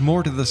much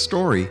more to the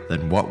story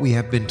than what we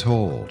have been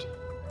told.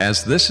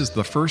 As this is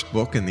the first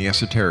book in the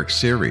Esoteric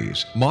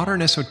series,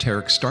 Modern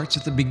Esoteric starts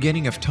at the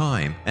beginning of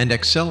time and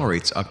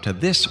accelerates up to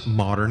this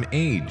modern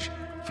age.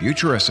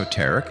 Future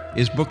Esoteric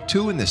is book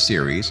 2 in the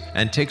series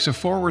and takes a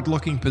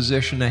forward-looking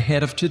position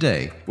ahead of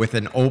today with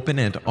an open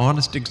and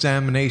honest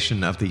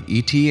examination of the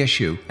ET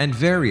issue and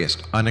various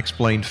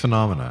unexplained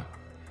phenomena.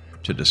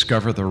 To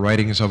discover the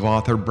writings of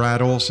author Brad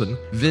Olson,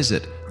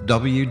 visit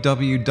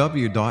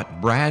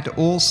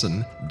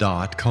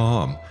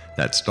www.bradolson.com.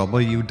 That's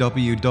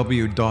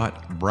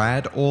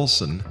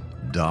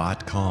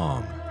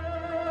www.bradolson.com.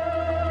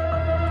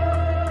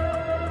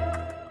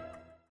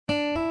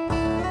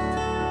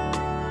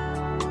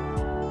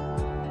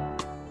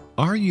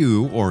 Are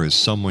you or is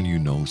someone you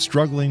know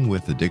struggling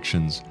with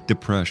addictions,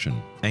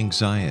 depression,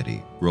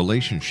 anxiety,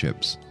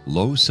 relationships,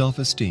 low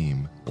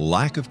self-esteem,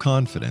 lack of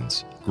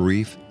confidence,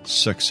 grief,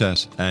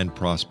 success, and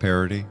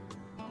prosperity?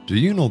 Do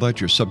you know that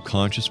your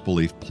subconscious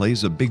belief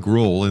plays a big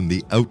role in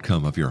the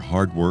outcome of your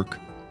hard work?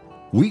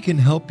 We can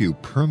help you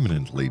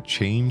permanently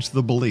change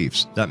the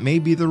beliefs that may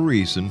be the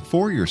reason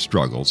for your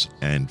struggles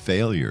and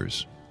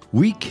failures.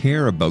 We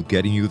care about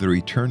getting you the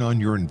return on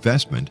your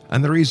investment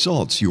and the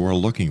results you are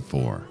looking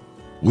for.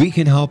 We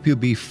can help you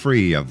be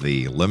free of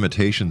the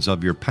limitations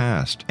of your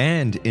past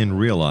and in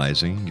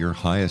realizing your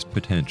highest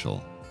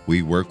potential.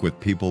 We work with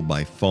people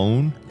by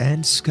phone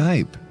and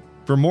Skype.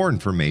 For more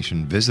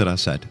information, visit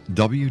us at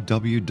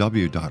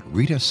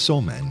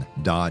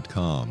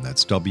www.ritasoman.com.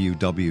 That's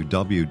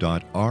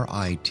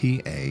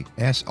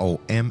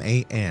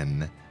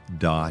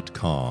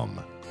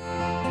www.ritasoman.com.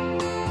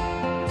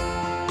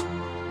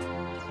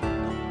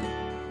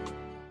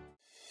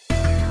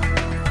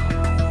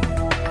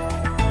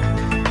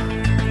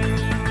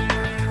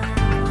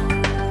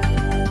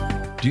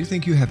 Do you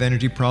think you have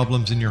energy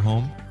problems in your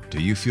home?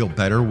 Do you feel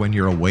better when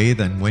you're away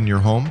than when you're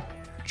home?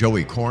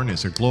 Joey Korn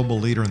is a global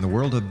leader in the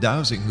world of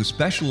dowsing who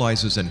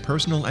specializes in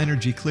personal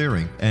energy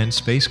clearing and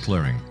space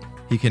clearing.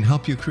 He can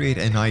help you create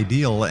an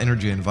ideal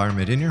energy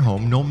environment in your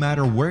home no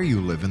matter where you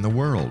live in the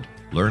world.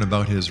 Learn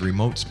about his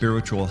remote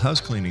spiritual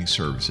house cleaning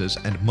services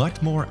and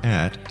much more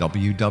at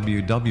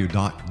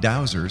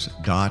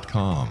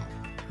www.dowsers.com.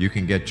 You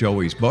can get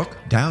Joey's book,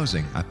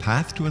 Dowsing, A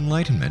Path to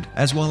Enlightenment,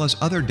 as well as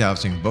other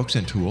dowsing books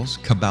and tools,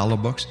 Kabbalah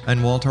books,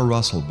 and Walter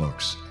Russell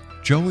books.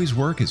 Joey's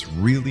work is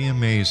really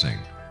amazing.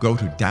 Go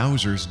to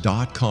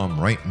dowsers.com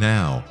right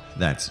now.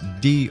 That's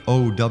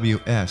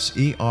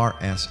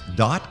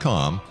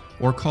DOWSERS.com,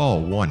 or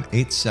call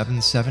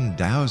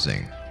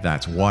 1-877-DOWSING.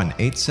 That's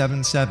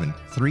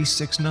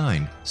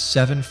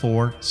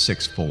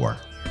 1-877-369-7464.